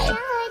Spotify.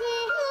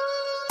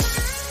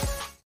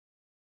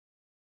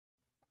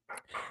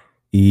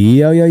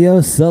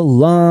 Yo,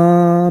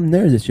 Salaam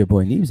Nerds. It's your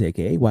boy Neebs,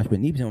 aka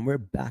Watchman Neebs, and we're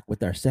back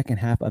with our second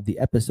half of the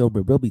episode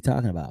where we'll be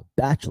talking about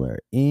Bachelor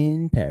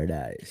in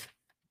Paradise.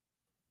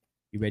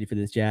 You ready for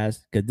this,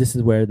 Jazz? Because this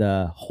is where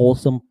the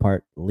wholesome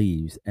part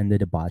leaves and the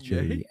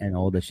debauchery and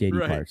all the shady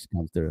parts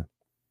come through.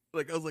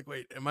 I was like,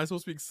 wait, am I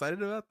supposed to be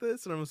excited about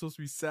this, or am I supposed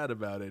to be sad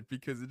about it?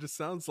 Because it just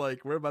sounds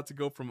like we're about to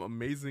go from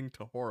amazing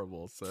to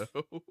horrible. So,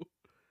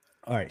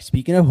 all right.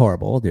 Speaking of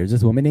horrible, there's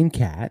this woman named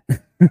Kat.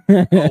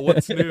 Oh,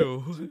 what's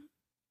new?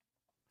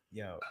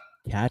 Yo,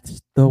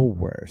 Kat's the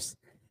worst.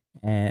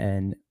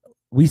 And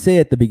we say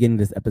at the beginning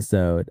of this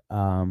episode,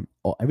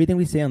 everything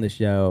we say on the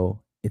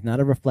show is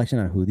not a reflection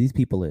on who these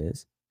people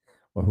is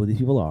or who these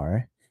people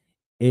are.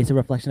 It's a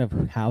reflection of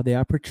how they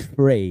are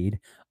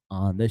portrayed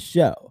on the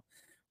show.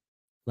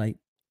 Like,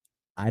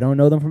 I don't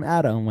know them from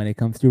Adam when it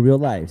comes to real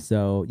life.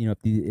 So,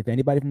 if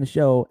anybody from the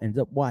show ends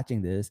up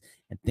watching this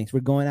and thinks we're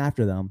going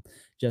after them,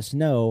 just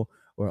know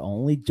we're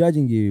only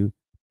judging you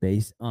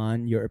based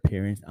on your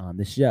appearance on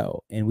the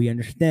show. And we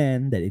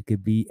understand that it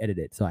could be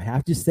edited. So I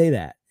have to say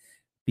that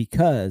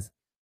because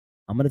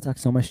I'm gonna talk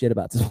so much shit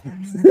about this.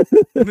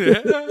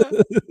 Yeah.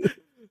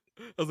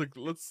 I was like,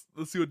 let's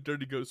see what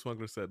Dirty Ghost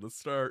Smuggler said. Let's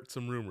start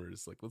some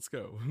rumors. Like, let's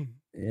go.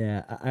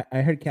 Yeah,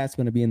 I heard Kat's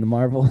gonna be in the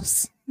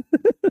Marvels.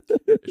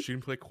 Is she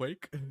gonna play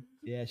Quake?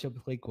 Yeah, she'll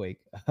play Quake.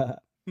 All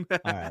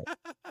right.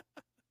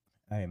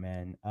 All right,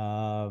 man.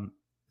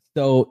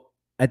 So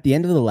at the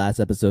end of the last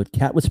episode,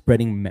 Kat was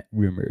spreading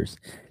rumors.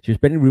 She was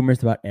spreading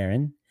rumors about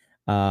Aaron,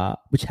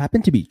 which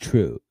happened to be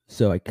true.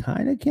 So I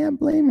kind of can't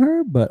blame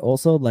her, but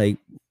also like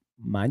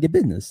mind your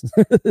business.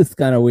 It's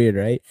kind of weird,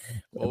 right?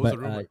 What was But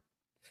the rumor?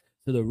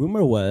 so the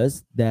rumor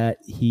was that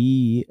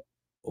he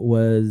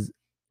was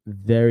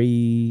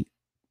very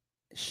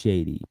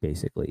shady,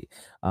 basically.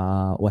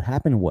 What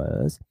happened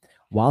was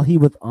while he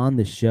was on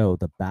the show,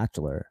 The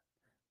Bachelor,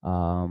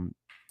 um,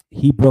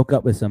 he broke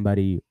up with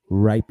somebody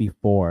right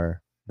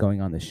before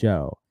going on the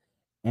show,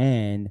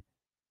 and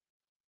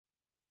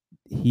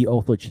he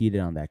also cheated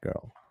on that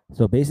girl.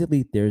 So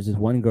basically, there's this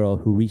one girl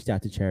who reached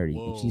out to Charity,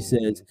 and she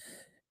says,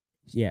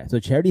 "Yeah." So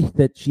Charity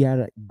said she had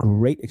a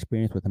great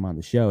experience with him on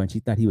the show, and she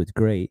thought he was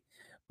great.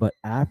 But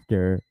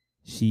after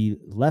she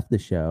left the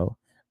show,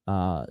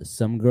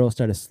 some girl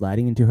started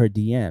sliding into her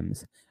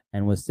DMs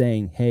and was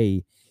saying,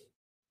 "Hey,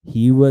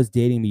 he was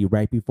dating me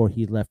right before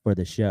he left for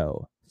the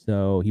show.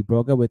 So he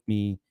broke up with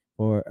me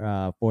for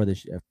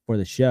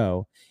the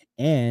show,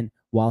 and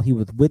while he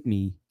was with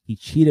me, he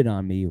cheated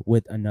on me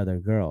with another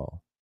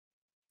girl."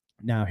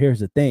 Now, here's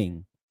the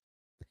thing.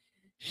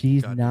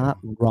 She's not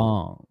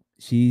wrong.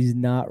 She's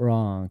not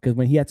wrong, because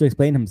when he had to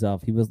explain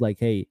himself, he was like,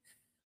 "Hey,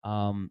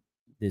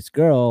 this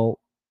girl,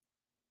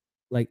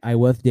 like I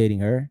was dating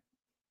her,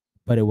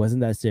 but it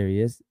wasn't that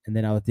serious, and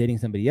then I was dating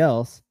somebody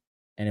else,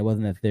 and it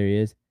wasn't that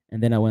serious,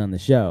 and then I went on the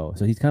show."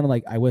 So he's kind of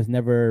like, I was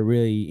never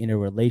really in a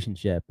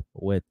relationship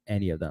with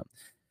any of them.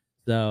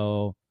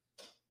 So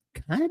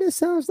kind of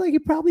sounds like he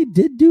probably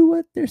did do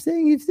what they're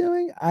saying he's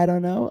doing. I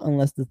don't know,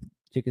 unless the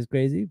chick is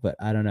crazy, but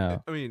I don't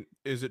know. I mean,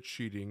 is it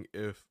cheating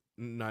if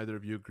neither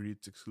of you agree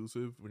it's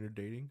exclusive when you're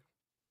dating?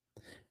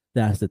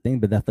 That's the thing,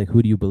 but that's like,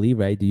 who do you believe,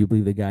 right? Do you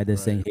believe the guy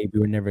that's saying, Right. "Hey, we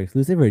were never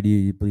exclusive," or do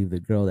you believe the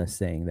girl that's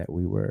saying that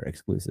we were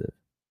exclusive?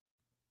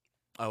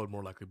 I would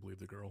more likely believe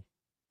the girl.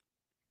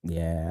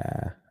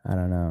 Yeah, I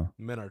don't know.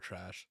 Men are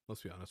trash.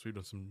 Let's be honest. We've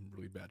done some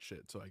really bad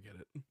shit, so I get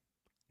it.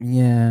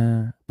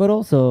 Yeah, but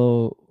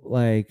also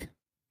like,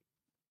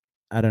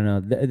 I don't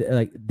know.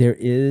 Like there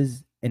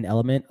is an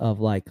element of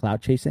like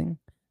cloud chasing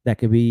that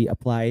could be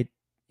applied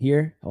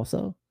here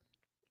also.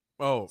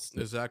 Oh, So,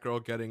 is that girl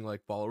getting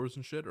like followers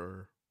and shit,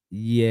 or?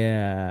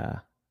 yeah,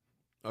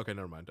 Okay,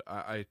 never mind.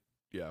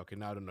 Yeah, okay,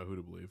 now I don't know who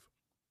to believe.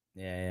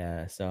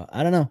 yeah. So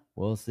I don't know.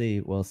 We'll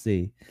see. We'll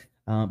see.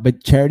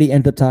 But Charity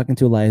ends up talking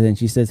to Eliza, and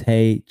she says,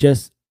 "Hey,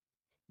 just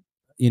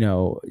you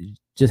know,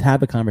 just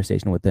have a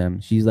conversation with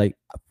him." She's like,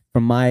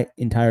 "From my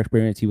entire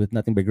experience, he was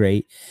nothing but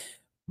great.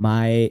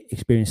 My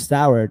experience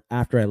soured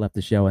after I left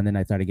the show, and then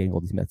I started getting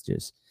all these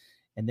messages."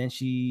 And then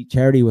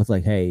Charity was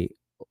like, "Hey,"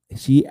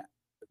 she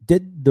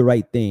did the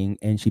right thing,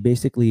 and she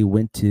basically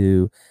went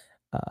to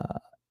uh,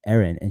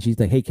 Aaron, and she's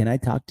like, "Hey, can I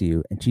talk to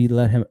you?" And she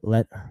let him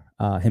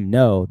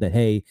know that,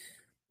 "Hey,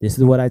 this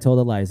is what I told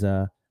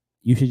Eliza.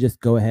 You should just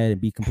go ahead and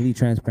be completely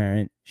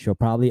transparent. She'll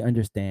probably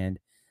understand."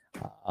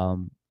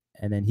 Um,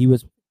 and then he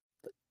was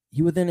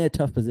in a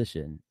tough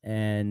position,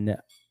 and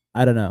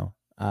I don't know.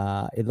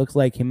 It looks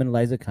like him and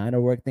Eliza kind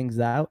of work things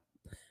out,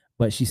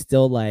 but she's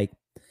like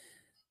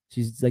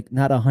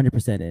not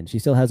 100% in. She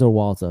still has her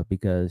walls up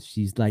because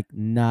she's like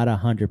not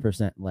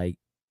 100% like,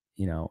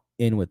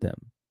 in with him.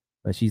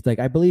 But she's like,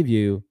 "I believe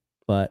you,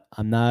 but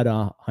I'm not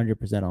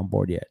 100% on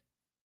board yet."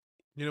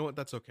 You know what?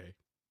 That's okay.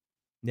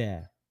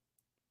 Yeah.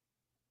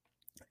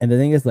 And the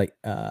thing is, like,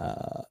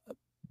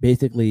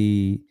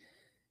 basically,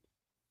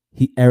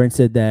 Aaron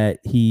said that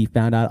he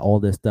found out all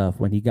this stuff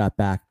when he got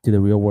back to the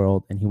real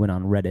world, and he went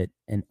on Reddit,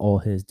 and all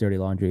his dirty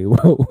laundry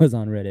was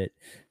on Reddit.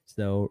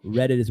 So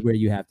Reddit is where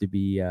you have to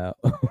be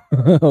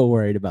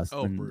worried about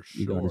Oh, when for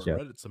you go on the sure.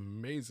 show. Reddit's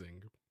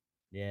amazing.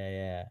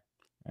 Yeah.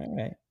 All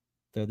right.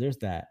 So there's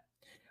that.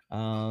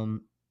 All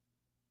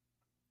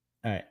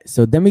right.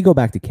 So then we go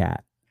back to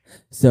Kat.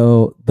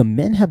 So the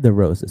men have the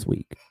rose this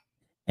week,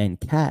 and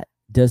Kat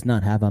does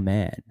not have a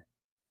man.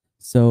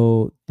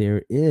 So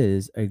there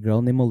is a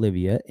girl named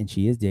Olivia, and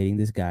she is dating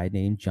this guy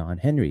named John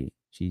Henry.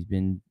 She's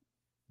been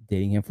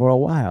dating him for a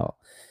while.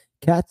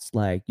 Kat's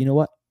like, "You know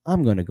what?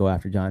 I'm going to go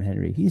after John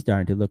Henry. He's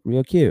starting to look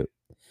real cute."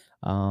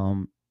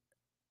 Um,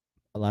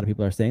 a lot of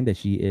people are saying that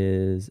she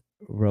is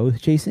rose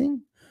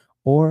chasing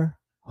or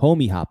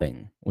homie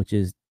hopping, which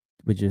is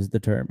the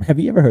term. Have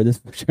you ever heard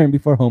this term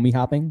before, homie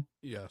hopping?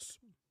 Yes.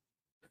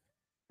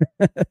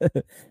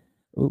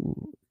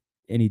 Ooh,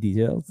 any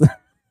details?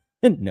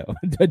 No,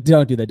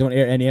 don't do that. Don't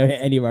air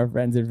any of our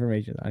friends'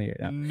 information on here.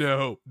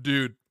 No,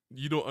 dude,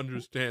 you don't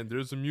understand.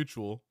 There's a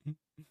mutual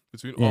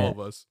between all Yeah, of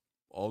us,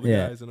 all the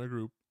yeah, guys in our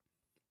group.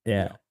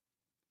 yeah.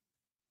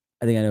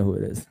 I think I know who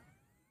it is.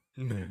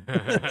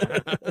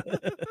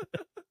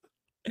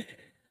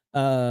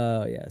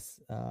 Yes.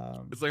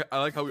 It's like I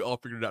like how we all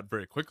figured it out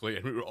very quickly,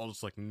 and we were all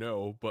just like,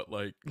 no, but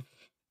like,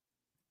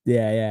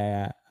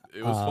 Yeah.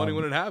 It was funny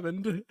when it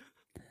happened.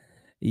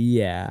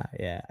 Yeah,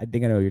 yeah. I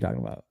think I know what you're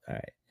talking about. All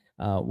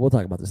right. We'll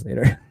talk about this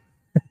later.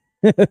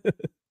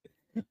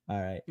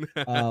 All right.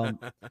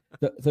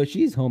 So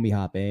she's homie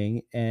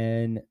hopping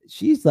and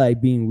she's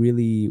like being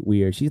really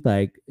weird. She's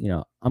like,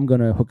 I'm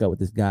gonna hook up with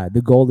this guy.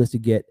 The goal is to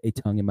get a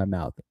tongue in my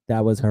mouth.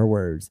 That was her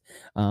words.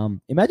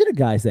 Imagine a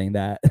guy saying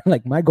that.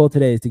 Like, my goal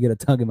today is to get a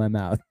tongue in my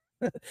mouth.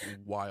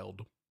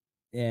 Wild.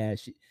 Yeah,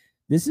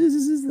 this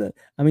is the.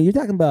 I mean, you're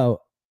talking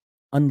about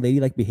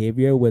unladylike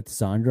behavior with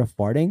Sandra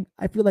farting.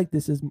 I feel like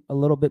this is a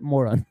little bit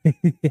more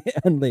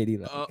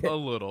unladylike. A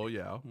little,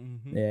 yeah.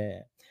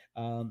 Yeah.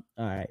 All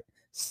right.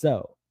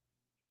 So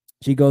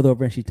she goes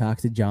over and she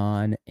talks to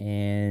John,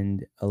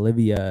 and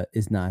Olivia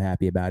is not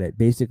happy about it.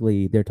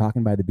 Basically, they're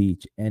talking by the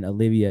beach, and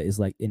Olivia is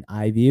like in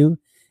eye view,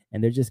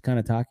 and they're just kind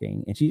of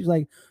talking. And she's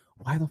like,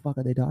 "Why the fuck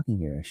are they talking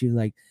here?" She's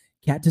like,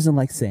 "Kat doesn't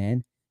like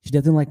sand. She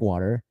doesn't like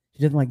water.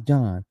 She doesn't like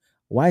John.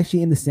 Why is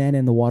she in the sand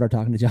and the water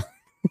talking to John?"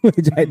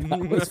 Which I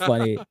thought was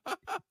funny.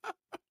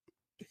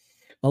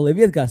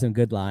 Olivia's got some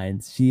good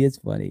lines. She is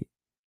funny.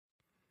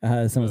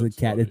 Someone said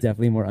Kat is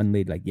definitely more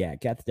unladylike. Like, yeah,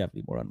 Kat's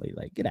definitely more unladylike.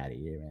 Like, get out of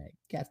here, man.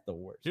 Kat's the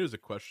worst. Here's a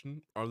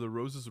question: are the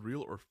roses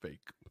real or fake?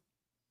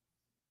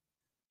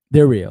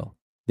 They're real.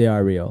 They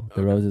are real.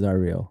 The roses are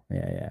real.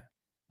 Yeah.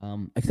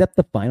 Except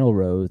the final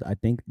rose. I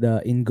think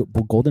in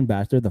Golden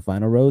Bachelor, the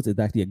final rose is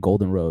actually a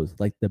golden rose,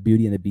 like the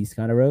Beauty and the Beast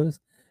kind of rose.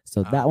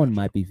 So that one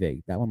might be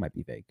fake. That one might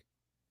be fake.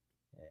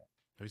 Yeah.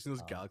 Have you seen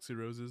those galaxy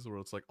roses where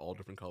it's like all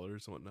different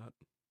colors and whatnot?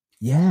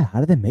 Yeah.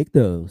 How do they make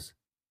those?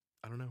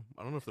 I don't know.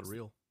 I don't know if they're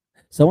real.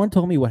 Someone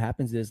told me what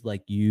happens is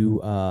like you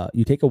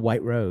take a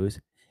white rose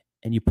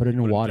and you put it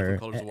in water,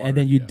 and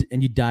then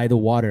you dye the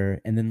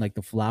water, and then like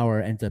the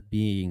flower ends up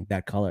being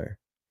that color.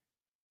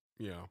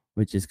 Yeah,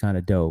 which is kind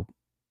of dope.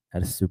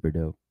 That is super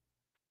dope.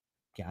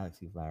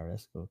 Galaxy flower,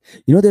 that's cool.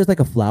 There's like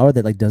a flower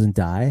that like doesn't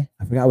die.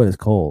 I forgot what it's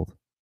called.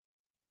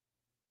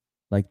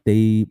 Like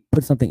they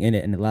put something in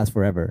it and it lasts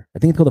forever. I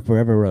think it's called a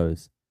forever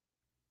rose.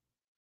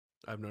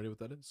 I have no idea what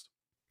that is.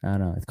 I don't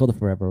know. It's called a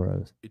forever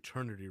rose.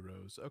 Eternity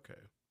rose. Okay.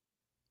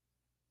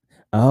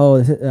 Oh,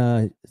 this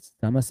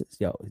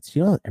is she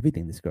knows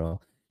everything. This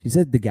girl. She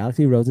said the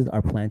galaxy roses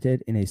are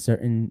planted in a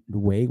certain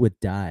way with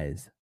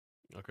dyes.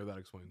 Okay, that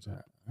explains it.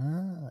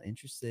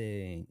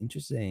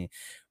 Interesting.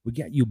 We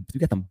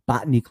got some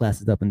botany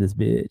classes up in this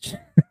bitch.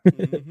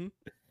 Mm-hmm.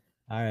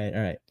 All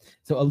right.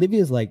 So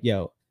Olivia's like,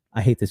 yo,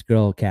 I hate this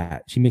girl,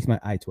 Kat. She makes my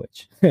eye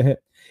twitch.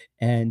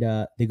 And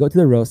they go to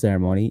the rose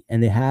ceremony,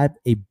 and they had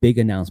a big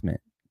announcement.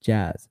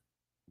 Jazz,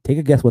 take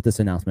a guess what this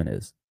announcement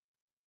is.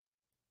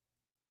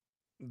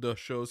 The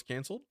show's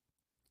canceled?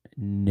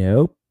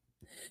 Nope.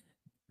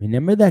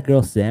 Remember that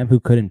girl Sam who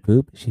couldn't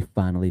poop? She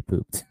finally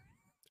pooped.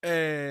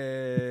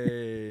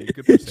 Hey,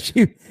 good for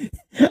Sam.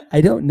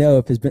 I don't know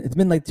if it's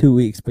been like 2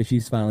 weeks, but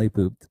she's finally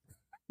pooped.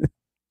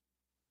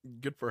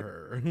 Good for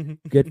her.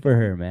 Good for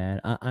her,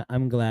 man.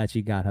 I'm glad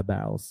she got her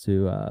bowels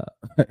to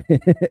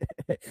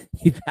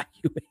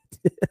evacuate.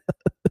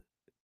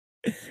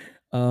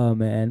 Oh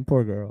man,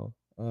 poor girl.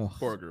 Oh,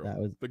 poor girl. That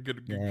was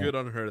good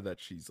on her that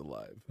she's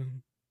alive.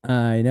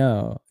 I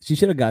know. She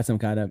should have got some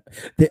kind of.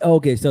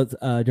 Okay, so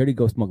Dirty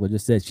Ghost Smuggler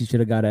just said she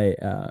should have got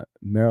a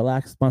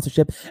Marilac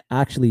sponsorship.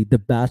 Actually, The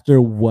Bachelor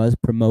was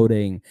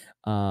promoting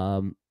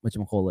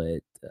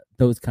whatchamacallit,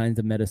 those kinds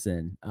of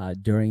medicine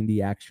during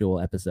the actual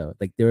episode.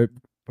 Like they were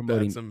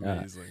promoting.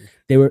 That's amazing.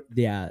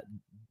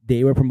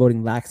 They were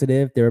promoting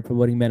laxative. They were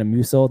promoting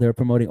Metamucil. They were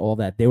promoting all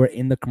that. They were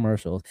in the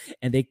commercials,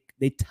 and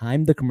they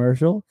timed the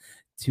commercial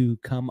to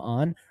come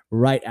on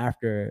right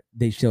after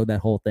they showed that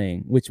whole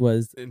thing, which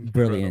was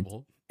brilliant.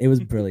 It was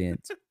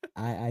brilliant.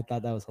 I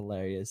thought that was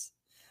hilarious.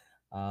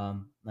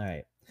 All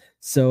right.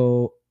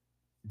 So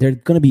there's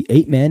going to be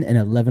 8 men and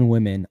 11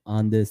 women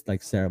on this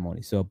like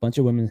ceremony. So a bunch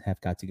of women have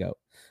got to go.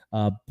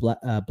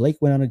 Blake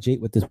went on a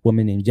date with this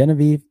woman named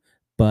Genevieve,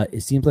 but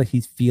it seems like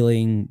he's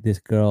feeling this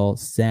girl,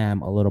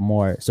 Sam, a little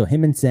more. So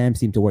him and Sam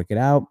seem to work it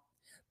out.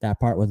 That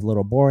part was a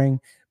little boring,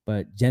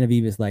 but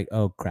Genevieve is like,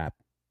 oh crap,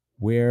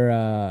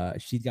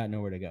 she's got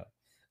nowhere to go.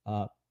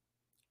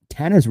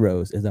 Tanner's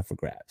rose is up for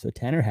grabs. So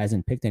Tanner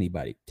hasn't picked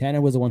anybody.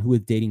 Tanner was the one who was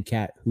dating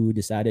Kat, who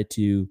decided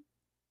to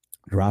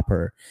drop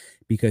her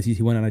because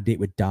he went on a date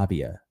with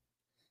Davia.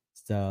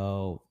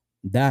 So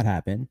that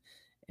happened,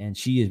 and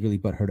she is really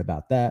butthurt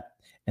about that.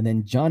 And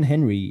then John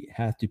Henry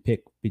has to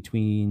pick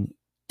between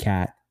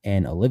Kat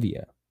and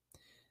Olivia.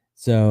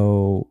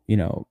 So,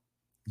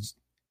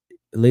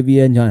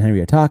 Olivia and John Henry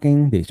are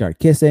talking. They start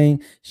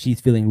kissing. She's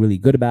feeling really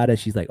good about it.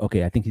 She's like,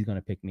 okay, I think he's going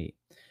to pick me.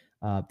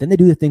 Then they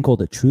do the thing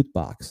called the truth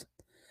box.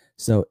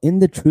 So in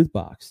the truth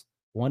box,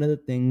 one of the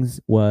things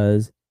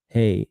was,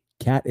 hey,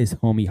 Kat is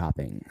homie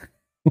hopping,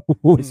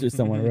 which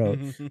someone wrote,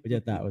 which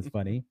I thought was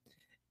funny.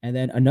 And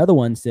then another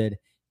one said,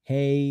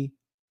 hey,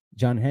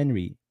 John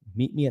Henry,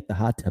 meet me at the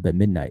hot tub at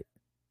midnight.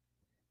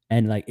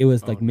 And like it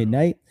was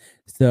midnight.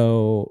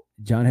 So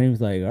John Henry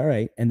was like, all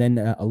right. And then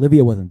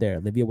Olivia wasn't there.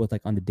 Olivia was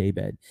like on the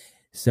daybed.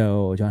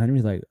 So John Henry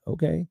was like,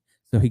 okay.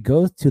 So he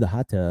goes to the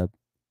hot tub,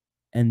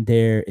 and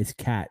there is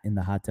Kat in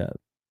the hot tub.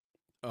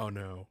 Oh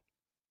no.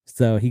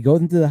 So he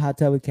goes into the hot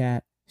tub with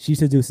Kat. She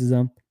seduces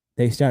him.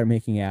 They start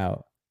making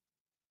out.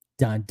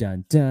 Dun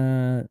dun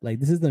dun. Like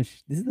this is the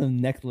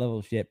next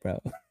level shit, bro.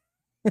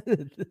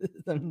 This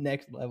is some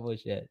next level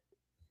shit.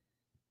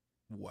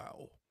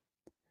 Wow.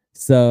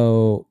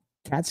 So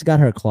Kat's got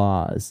her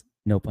claws,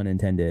 no pun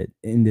intended,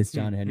 in this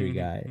John Henry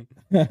guy.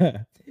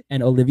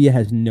 And Olivia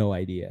has no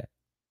idea.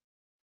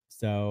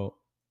 So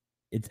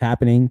it's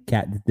happening.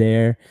 Kat is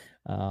there.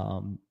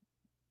 I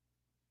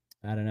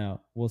don't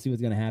know. We'll see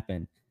what's gonna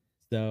happen.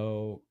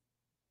 So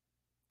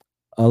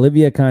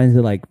Olivia kind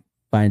of like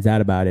finds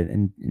out about it,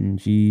 and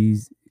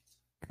she's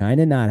kind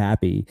of not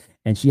happy.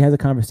 And she has a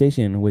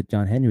conversation with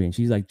John Henry, and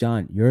she's like,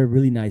 "John, you're a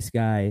really nice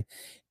guy,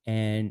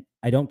 and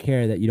I don't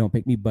care that you don't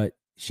pick me, but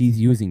she's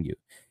using you.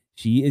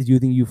 She is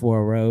using you for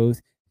a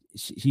rose.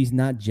 She's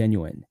not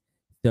genuine."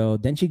 So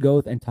then she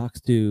goes and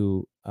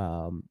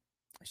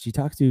she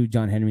talks to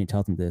John Henry and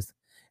tells him this,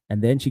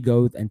 and then she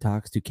goes and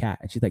talks to Kat,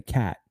 and she's like,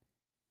 "Kat,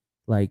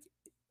 like,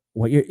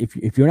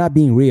 if you're not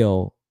being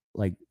real,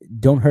 like,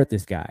 don't hurt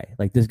this guy.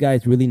 Like, this guy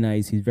is really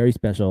nice. He's very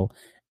special.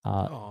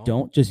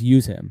 Don't just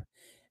use him."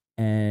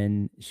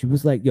 And she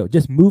was like, "Yo,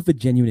 just move with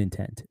genuine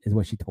intent," is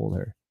what she told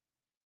her.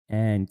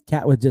 And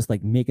Kat was just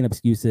like making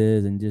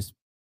excuses and just,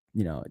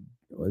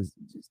 was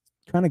just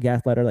trying to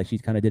gaslight her like she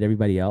kind of did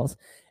everybody else.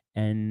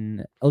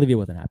 And Olivia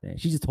wasn't happening.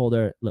 She just told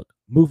her, "Look,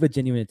 move with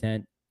genuine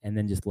intent," and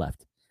then just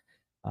left.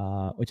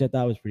 Which I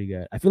thought was pretty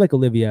good. I feel like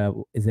Olivia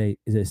is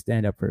a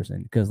stand-up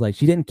person because like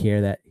she didn't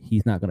care that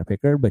he's not gonna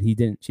pick her, but she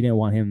didn't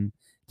want him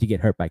to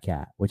get hurt by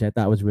Kat, which I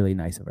thought was really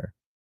nice of her.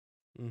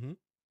 Mm-hmm.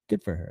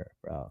 Good for her,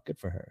 bro. Good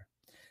for her.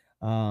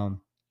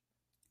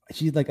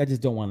 She's like, I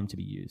just don't want him to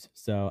be used.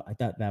 So I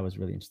thought that was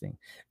really interesting.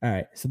 All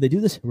right, so they do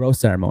this rose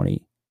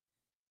ceremony,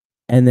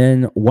 and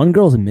then one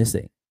girl's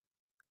missing,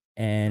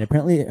 and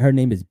apparently her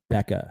name is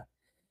Becca.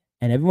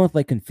 And everyone's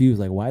like confused,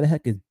 like, why the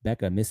heck is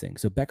Becca missing?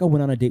 So Becca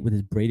went on a date with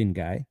this Braden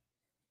guy,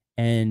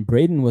 and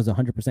Braden was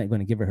 100% going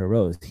to give her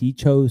rose. He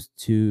chose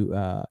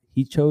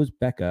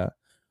Becca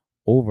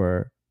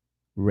over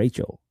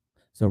Rachel.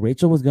 So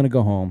Rachel was going to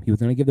go home. He was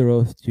going to give the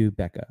rose to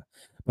Becca.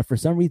 But for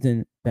some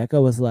reason, Becca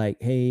was like,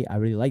 "Hey, I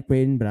really like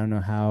Braden, but I don't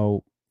know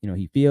how,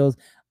 he feels.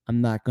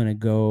 I'm not going to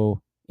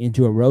go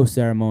into a rose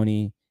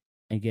ceremony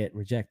and get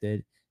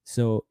rejected."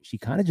 So she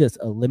kind of just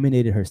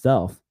eliminated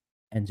herself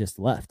and just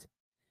left.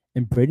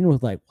 And Braden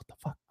was like, "What the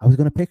fuck? I was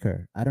going to pick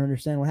her. I don't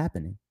understand what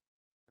happened."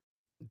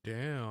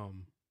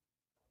 Damn.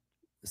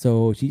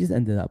 So she just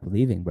ended up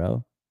leaving,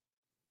 bro.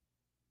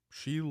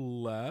 She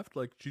left?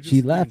 Like, she She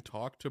didn't left.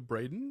 talk to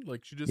Braden?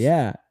 Like, she just...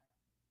 Yeah.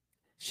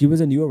 She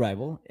was a new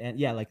arrival. And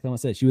yeah, like someone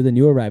said, she was a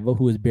new arrival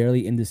who was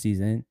barely in the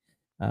season.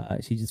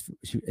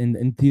 In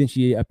the season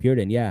she appeared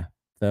in, yeah.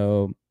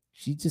 So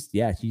she just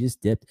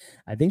dipped.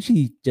 I think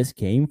she just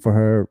came for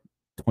her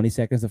 20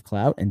 seconds of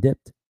clout and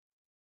dipped.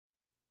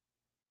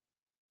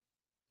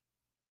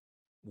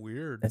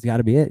 Weird. That's got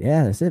to be it.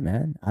 Yeah, that's it,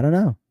 man. I don't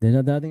know.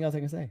 There's nothing else I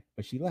can say.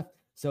 But she left.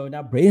 So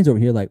now Braden's over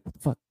here like, what the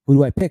fuck? Who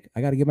do I pick?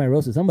 I got to give my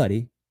rose to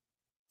somebody.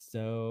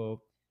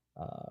 So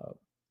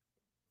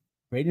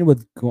Braden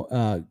was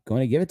going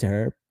to give it to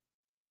her.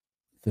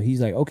 So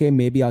he's like, okay,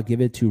 maybe I'll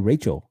give it to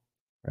Rachel,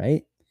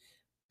 right?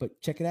 But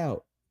check it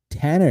out.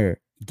 Tanner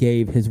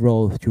gave his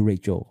rose to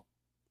Rachel.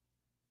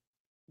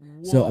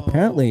 Whoa. So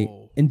apparently,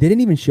 and they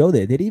didn't even show that.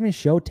 They didn't even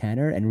show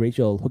Tanner and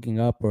Rachel hooking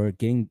up or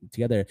getting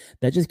together.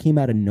 That just came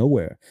out of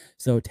nowhere.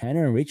 So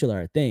Tanner and Rachel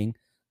are a thing.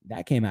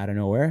 That came out of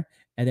nowhere.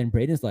 And then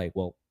Braden's like,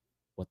 well,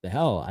 what the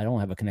hell? I don't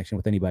have a connection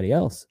with anybody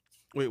else.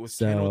 Wait, was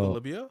Tanner with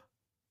Olivia?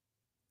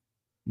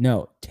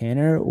 No,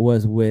 Tanner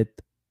was with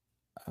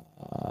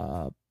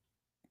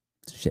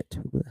shit.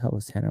 Who the hell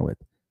was Tanner with?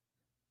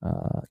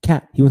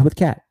 Kat. He was with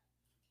Kat.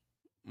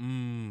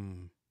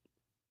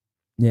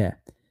 Yeah.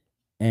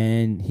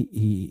 And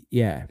he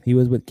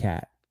was with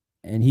Kat.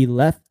 And he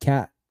left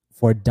Kat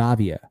for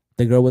Davia,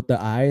 the girl with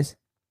the eyes.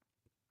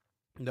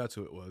 That's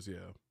who it was,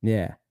 yeah.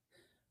 Yeah.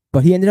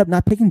 But he ended up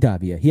not picking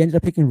Davia. He ended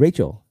up picking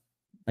Rachel.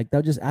 Like, that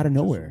was just out of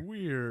nowhere.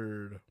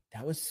 Weird.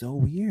 That was so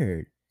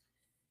weird.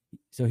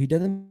 So he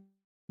doesn't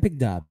pick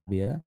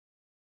Davia.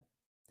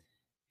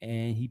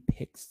 And he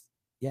picks,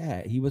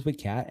 he was with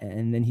Kat.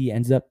 And then he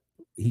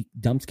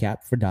dumps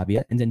Kat for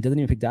Davia. And then doesn't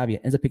even pick Davia.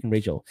 Ends up picking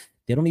Rachel.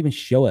 They don't even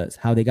show us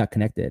how they got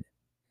connected.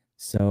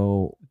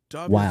 So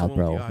Davia's wild,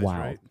 bro. Eyes,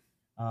 wild.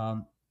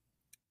 Right?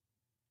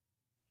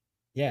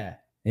 Yeah.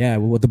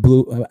 With the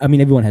blue, I mean,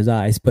 everyone has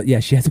eyes, but yeah,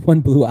 she has one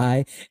blue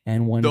eye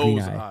and one green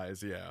eye. Those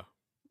eyes, yeah.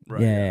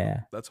 Right.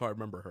 Yeah. That's how I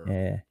remember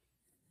her.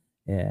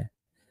 Yeah.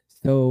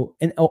 So,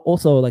 and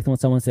also, like when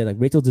someone said, like,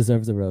 Rachel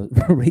deserves a rose.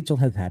 Rachel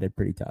has had it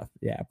pretty tough.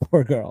 Yeah,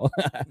 poor girl.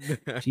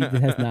 She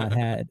has not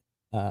had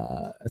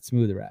a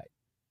smooth ride.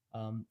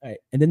 All right,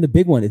 and then the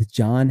big one is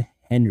John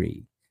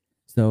Henry.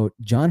 So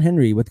John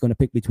Henry was going to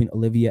pick between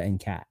Olivia and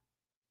Kat,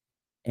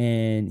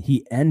 and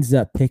he ends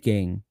up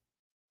picking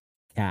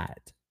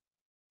Kat.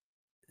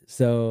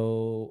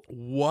 So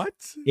what?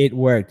 It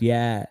worked.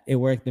 Yeah, it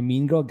worked. The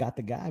mean girl got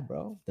the guy,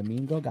 bro. The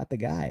mean girl got the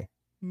guy.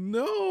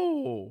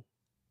 No.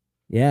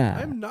 Yeah.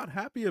 I'm not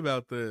happy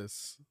about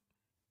this.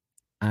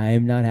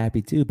 I'm not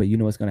happy too, but you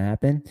know what's going to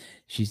happen?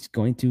 She's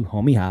going to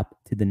homie hop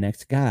to the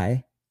next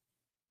guy,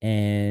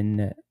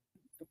 and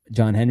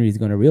John Henry is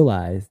going to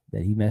realize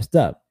that he messed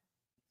up,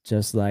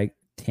 just like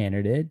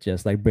Tanner did,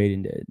 just like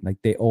Braden did. Like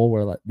they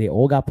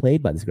all got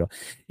played by this girl.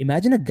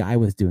 Imagine a guy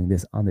was doing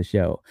this on the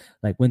show,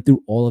 like went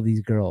through all of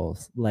these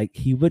girls. Like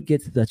he would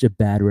get such a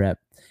bad rep,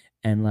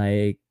 and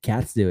like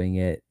Kat's doing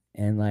it,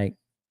 and like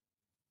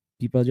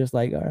people are just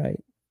like, all right,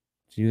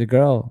 she's a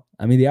girl.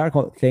 I mean, they are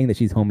saying that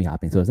she's homie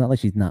hopping, so it's not like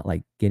she's not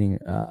like getting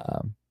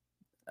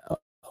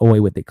away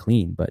with it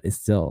clean, but it's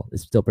still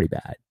pretty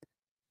bad.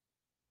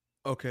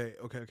 Okay.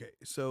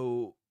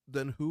 So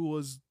then who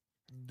was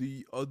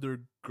the other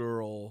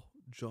girl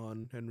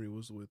John Henry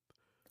was with?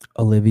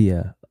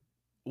 Olivia.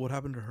 What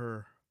happened to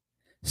her?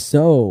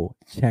 So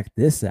check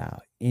this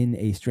out. In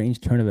a strange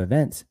turn of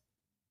events,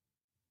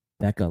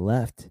 Becca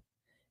left,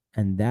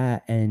 and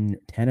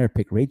Tanner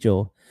picked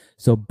Rachel.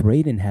 So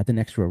Braden had an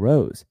extra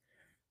rose.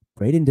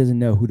 Braden doesn't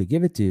know who to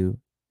give it to,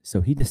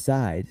 so he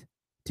decides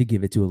to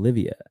give it to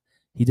Olivia.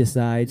 He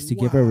decides to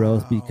give her a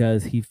rose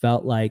because he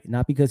felt like,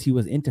 not because he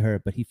was into her,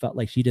 but he felt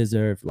like she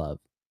deserved love,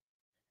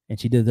 and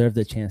she deserved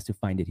a chance to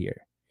find it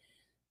here.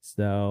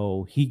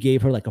 So he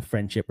gave her like a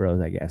friendship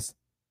rose, I guess.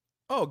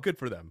 Oh, good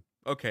for them.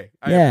 Okay.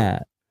 Yeah.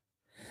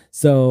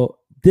 So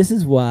this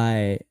is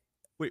why.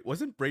 Wait,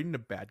 wasn't Braden a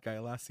bad guy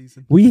last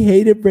season? We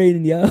hated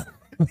Braden, yo.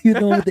 You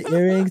know, with the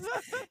earrings.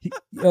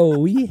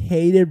 We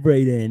hated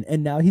Braden,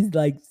 and now he's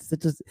like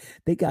such a.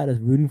 They got us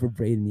rooting for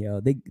Braden,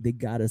 yo. They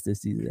got us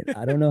this season.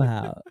 I don't know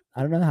how.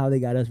 I don't know how they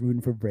got us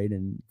rooting for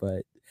Braden,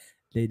 but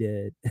they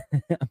did.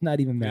 I'm not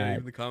even mad. Yeah,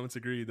 even the comments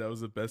agree that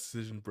was the best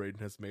decision Braden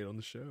has made on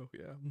the show.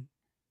 Yeah.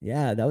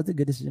 Yeah, that was a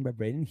good decision by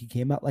Braden. He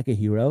came out like a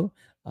hero.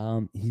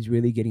 He's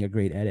really getting a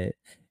great edit,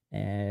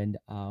 and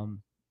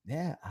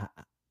yeah,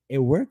 it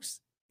works.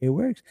 It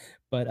works.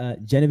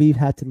 But Genevieve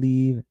had to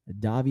leave,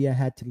 Davia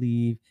had to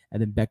leave, and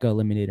then Becca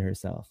eliminated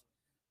herself.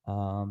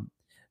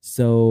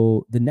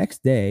 So the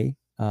next day,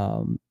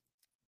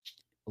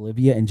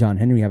 Olivia and John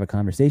Henry have a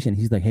conversation.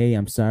 He's like, "Hey,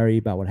 I'm sorry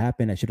about what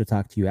happened. I should have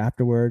talked to you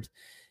afterwards."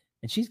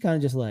 And she's kind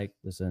of just like,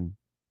 "Listen,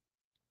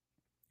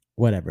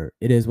 whatever.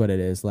 It is what it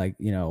is. Like,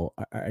 you know,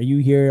 are you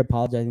here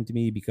apologizing to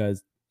me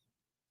because,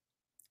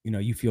 you know,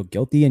 you feel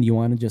guilty and you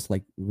want to just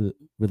like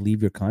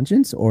relieve your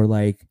conscience, or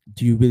like,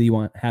 do you really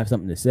have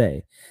something to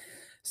say?"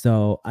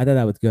 So I thought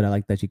that was good. I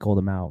like that she called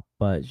him out,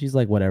 but she's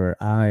like, whatever.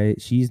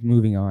 She's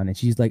moving on, and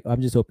she's like,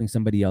 I'm just hoping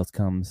somebody else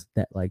comes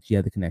that like she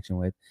had the connection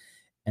with.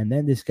 And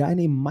then this guy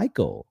named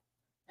Michael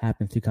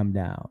happens to come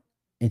down,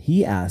 and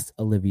he asked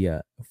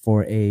Olivia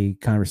for a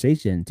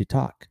conversation to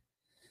talk.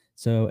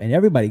 So, and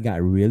everybody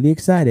got really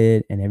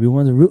excited, and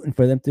everyone's rooting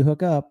for them to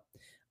hook up.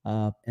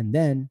 And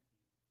then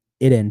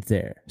it ends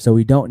there. So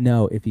we don't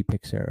know if he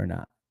picks her or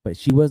not. But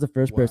she was the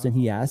first person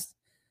he asked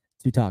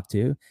to talk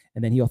to,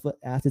 and then he also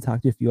asked to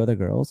talk to a few other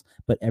girls.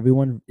 But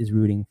everyone is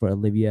rooting for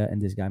Olivia and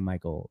this guy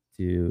Michael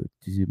to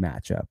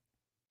match up.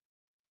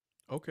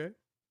 Okay.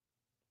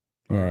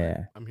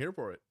 Yeah, I'm here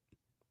for it.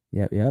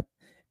 Yep.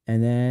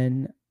 And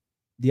then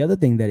the other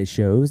thing that it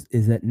shows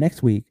is that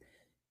next week,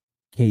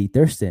 Katie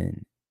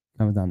Thurston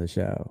comes on the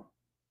show,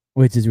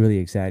 which is really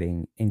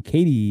exciting. And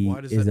Katie,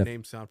 why does that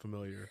name sound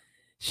familiar?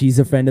 She's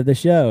a friend of the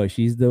show.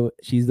 She's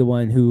the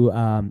one who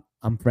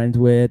I'm friends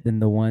with,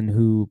 and the one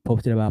who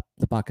posted about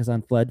the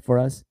Pakistan flood for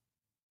us.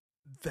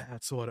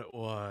 That's what it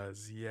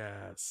was.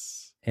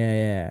 Yes.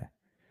 Yeah.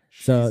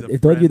 So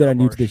if those of you that are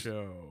new to the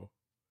show.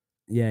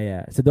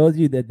 Yeah. So those of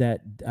you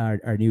that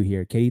are new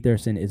here, Katie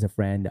Thurston is a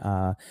friend.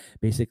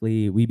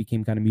 Basically, we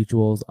became kind of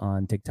mutuals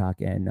on TikTok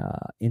and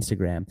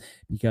Instagram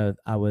because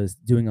I was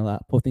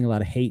posting a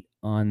lot of hate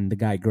on the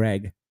guy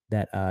Greg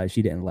that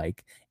she didn't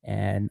like,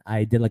 and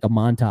I did like a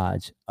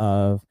montage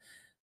of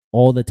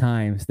all the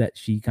times that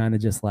she kind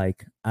of just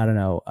like, I don't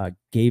know,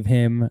 gave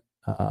him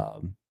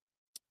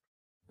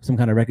some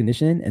kind of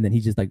recognition, and then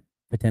he just like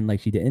pretend like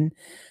she didn't.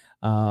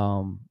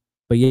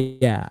 But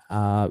yeah,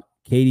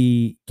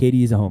 Katie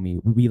is a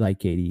homie. We like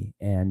Katie,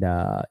 and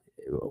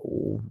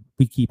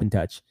we keep in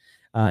touch.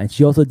 And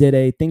she also did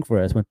a thing for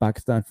us when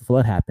Pakistan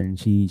flood happened.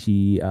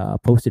 She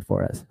posted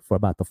for us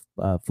about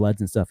the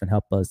floods and stuff, and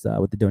helped us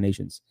with the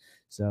donations.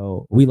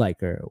 So we like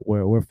her.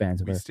 We're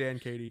fans of her. We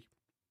stand Katie.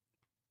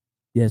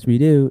 Yes, we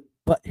do.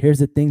 But here's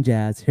the thing,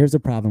 Jazz. Here's the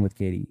problem with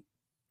Katie.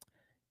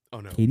 Oh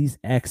no. Katie's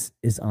ex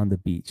is on the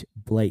beach,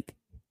 Blake,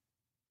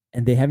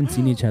 and they haven't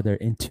seen each other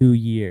in 2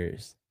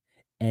 years.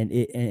 And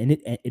it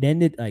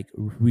ended like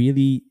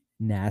really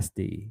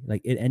nasty.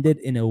 Like it ended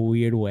in a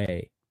weird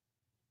way.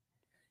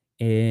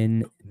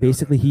 And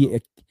basically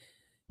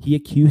he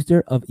accused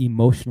her of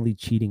emotionally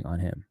cheating on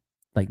him.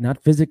 Like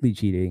not physically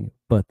cheating,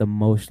 but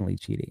emotionally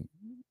cheating.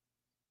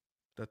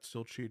 That's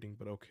still cheating,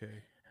 but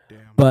okay.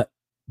 Damn.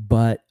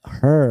 But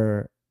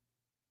her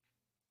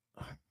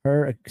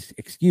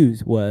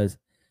excuse was,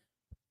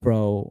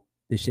 bro,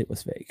 this shit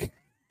was fake.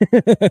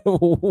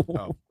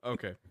 Oh,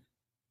 okay.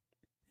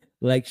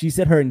 Like she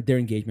said their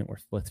engagement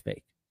was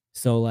fake.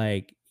 So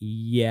like,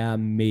 yeah,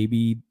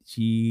 maybe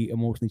she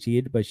emotionally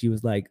cheated, but she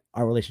was like,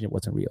 our relationship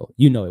wasn't real.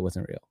 You know, it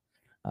wasn't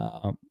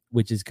real.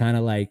 which is kind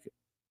of like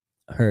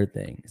her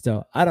thing.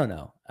 So I don't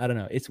know.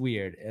 It's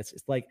weird. It's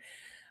like,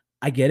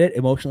 I get it.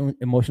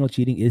 Emotional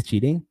cheating is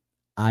cheating.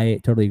 I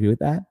totally agree with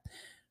that.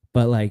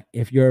 But like,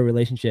 if your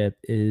relationship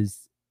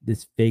is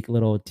this fake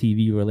little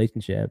TV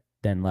relationship,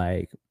 then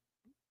like,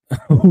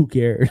 who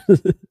cares?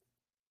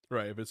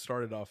 Right. If it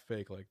started off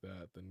fake like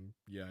that, then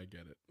yeah, I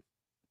get it.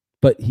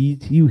 But he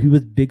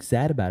was big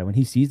sad about it. When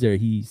he sees her,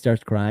 he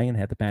starts crying and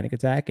had the panic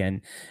attack,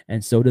 and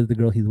so does the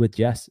girl he's with,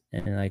 Jess.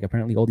 And like,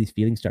 apparently all these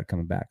feelings start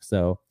coming back.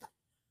 So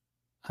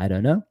I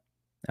don't know.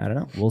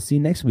 We'll see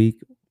next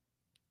week.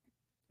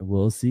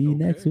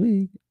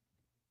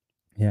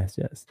 Yes.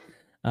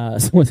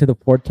 Someone said the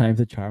fourth time's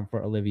a charm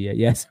for Olivia.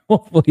 Yes,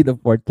 hopefully the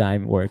fourth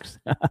time works.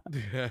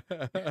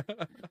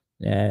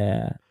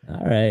 Yeah.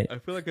 All right. I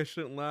feel like I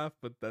shouldn't laugh,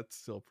 but that's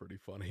still pretty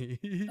funny.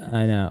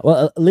 I know.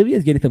 Well,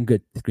 Olivia's getting some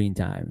good screen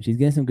time. She's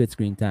getting some good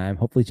screen time.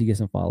 Hopefully she gets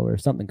some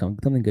followers. Something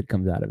good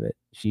comes out of it.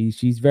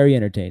 She's very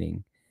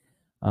entertaining.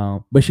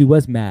 But she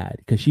was mad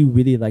because she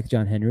really likes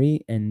John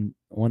Henry, and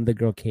one of the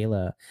girl,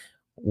 Kayla,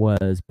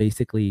 was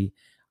basically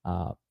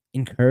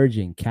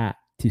encouraging Kat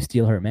to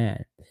steal her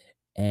man.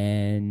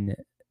 And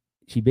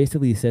she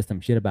basically says some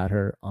shit about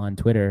her on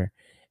Twitter,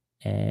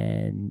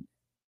 and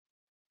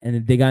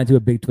they got into a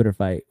big Twitter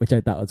fight, which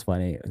I thought was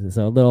funny.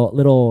 So a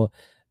little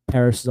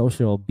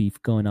parasocial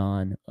beef going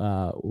on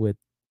with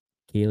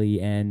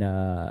Kaylee and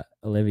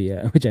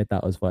Olivia, which I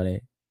thought was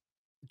funny.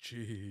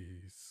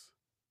 Jeez.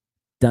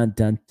 Dun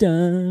dun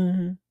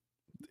dun.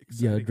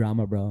 Exciting. Yo,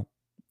 drama, bro.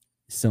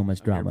 So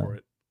much drama. I'm here for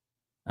it.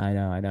 I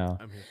know.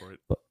 I'm here for it.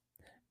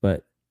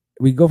 But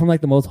we go from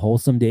like the most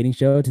wholesome dating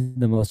show to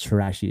the most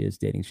trashiest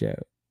dating show.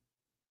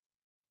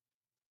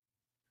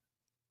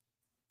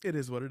 It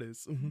is what it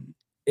is.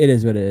 It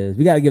is what it is.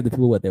 We got to give the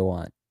people what they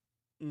want.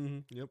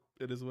 Yep,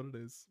 it is what it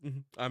is.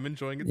 I'm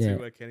enjoying it Yeah.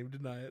 too. I can't even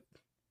deny it.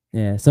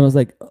 Yeah, someone's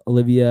like,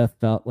 Olivia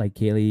felt like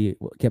Kaylee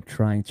kept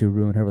trying to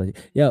ruin her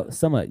relationship. Yo,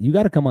 Summer, you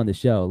got to come on the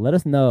show. Let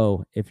us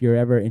know if you're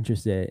ever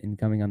interested in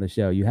coming on the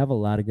show. You have a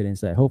lot of good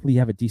insight. Hopefully you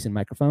have a decent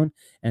microphone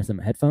and some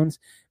headphones.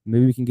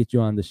 Maybe we can get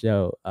you on the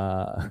show.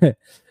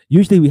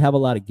 Usually we have a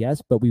lot of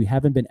guests, but we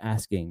haven't been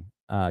asking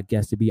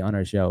guests to be on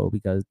our show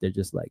because they're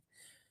just like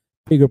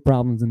bigger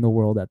problems in the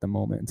world at the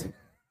moment.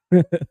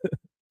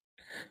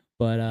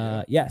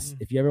 But yes,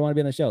 if you ever want to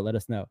be on the show, let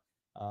us know.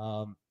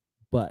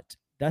 But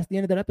that's the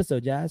end of that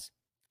episode, Jazz.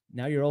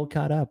 Now you're all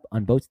caught up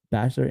on both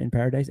Bachelor in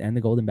Paradise and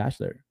The Golden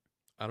Bachelor.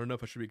 I don't know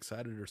if I should be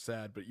excited or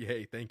sad, but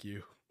yay, thank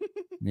you.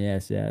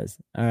 Yes.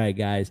 All right,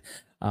 guys.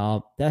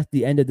 That's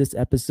the end of this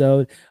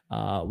episode.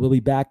 We'll be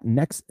back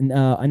next.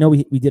 I know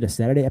we did a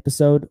Saturday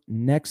episode.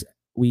 Next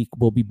week,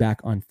 we'll be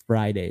back on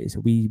Fridays.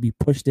 We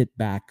pushed it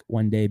back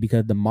one day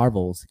because the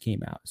Marvels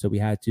came out. So we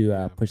had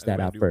to push that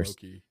out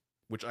first. Loki,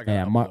 which I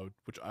got to upload,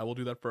 which I will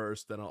do that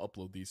first. Then I'll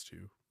upload these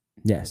two.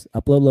 Yes,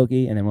 upload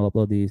Loki, and then we'll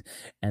upload these,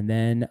 and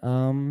then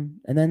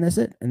that's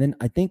it. And then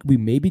I think we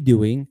may be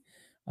doing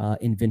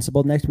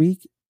Invincible next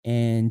week,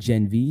 and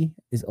Gen V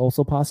is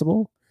also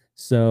possible.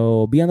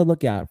 So be on the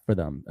lookout for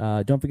them.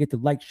 Don't forget to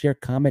like, share,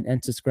 comment,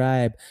 and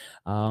subscribe.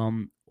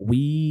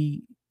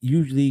 We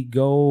usually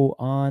go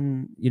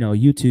on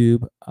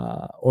YouTube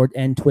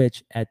and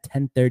Twitch at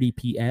 10:30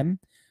 p.m.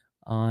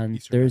 on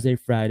Eastern Thursday,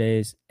 time.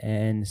 Fridays,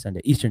 and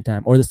Sunday Eastern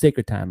time, or the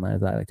sacred time,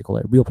 as I like to call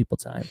it, real people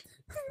time.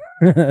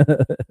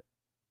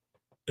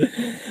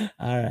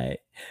 All right.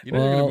 You're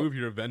gonna move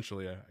here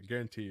eventually. I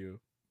guarantee you.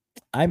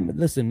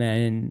 Listen,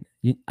 man.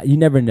 You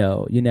never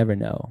know.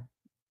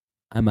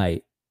 I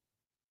might.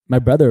 My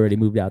brother already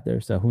moved out there,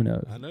 so who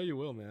knows? I know you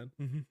will, man.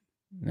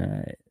 All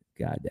right.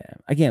 Goddamn.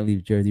 I can't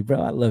leave Jersey, bro.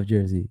 I love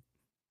Jersey.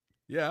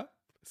 Yeah.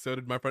 So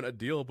did my friend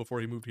Adil before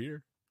he moved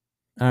here.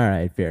 All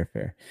right,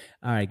 fair.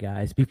 All right,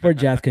 guys. Before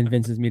Jazz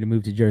convinces me to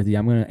move to Jersey,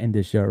 I'm gonna end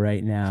the show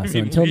right now. So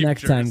until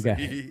next time,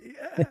 guys.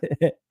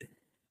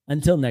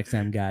 Until next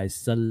time, guys.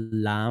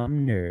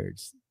 Salaam,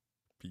 nerds.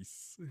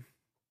 Peace.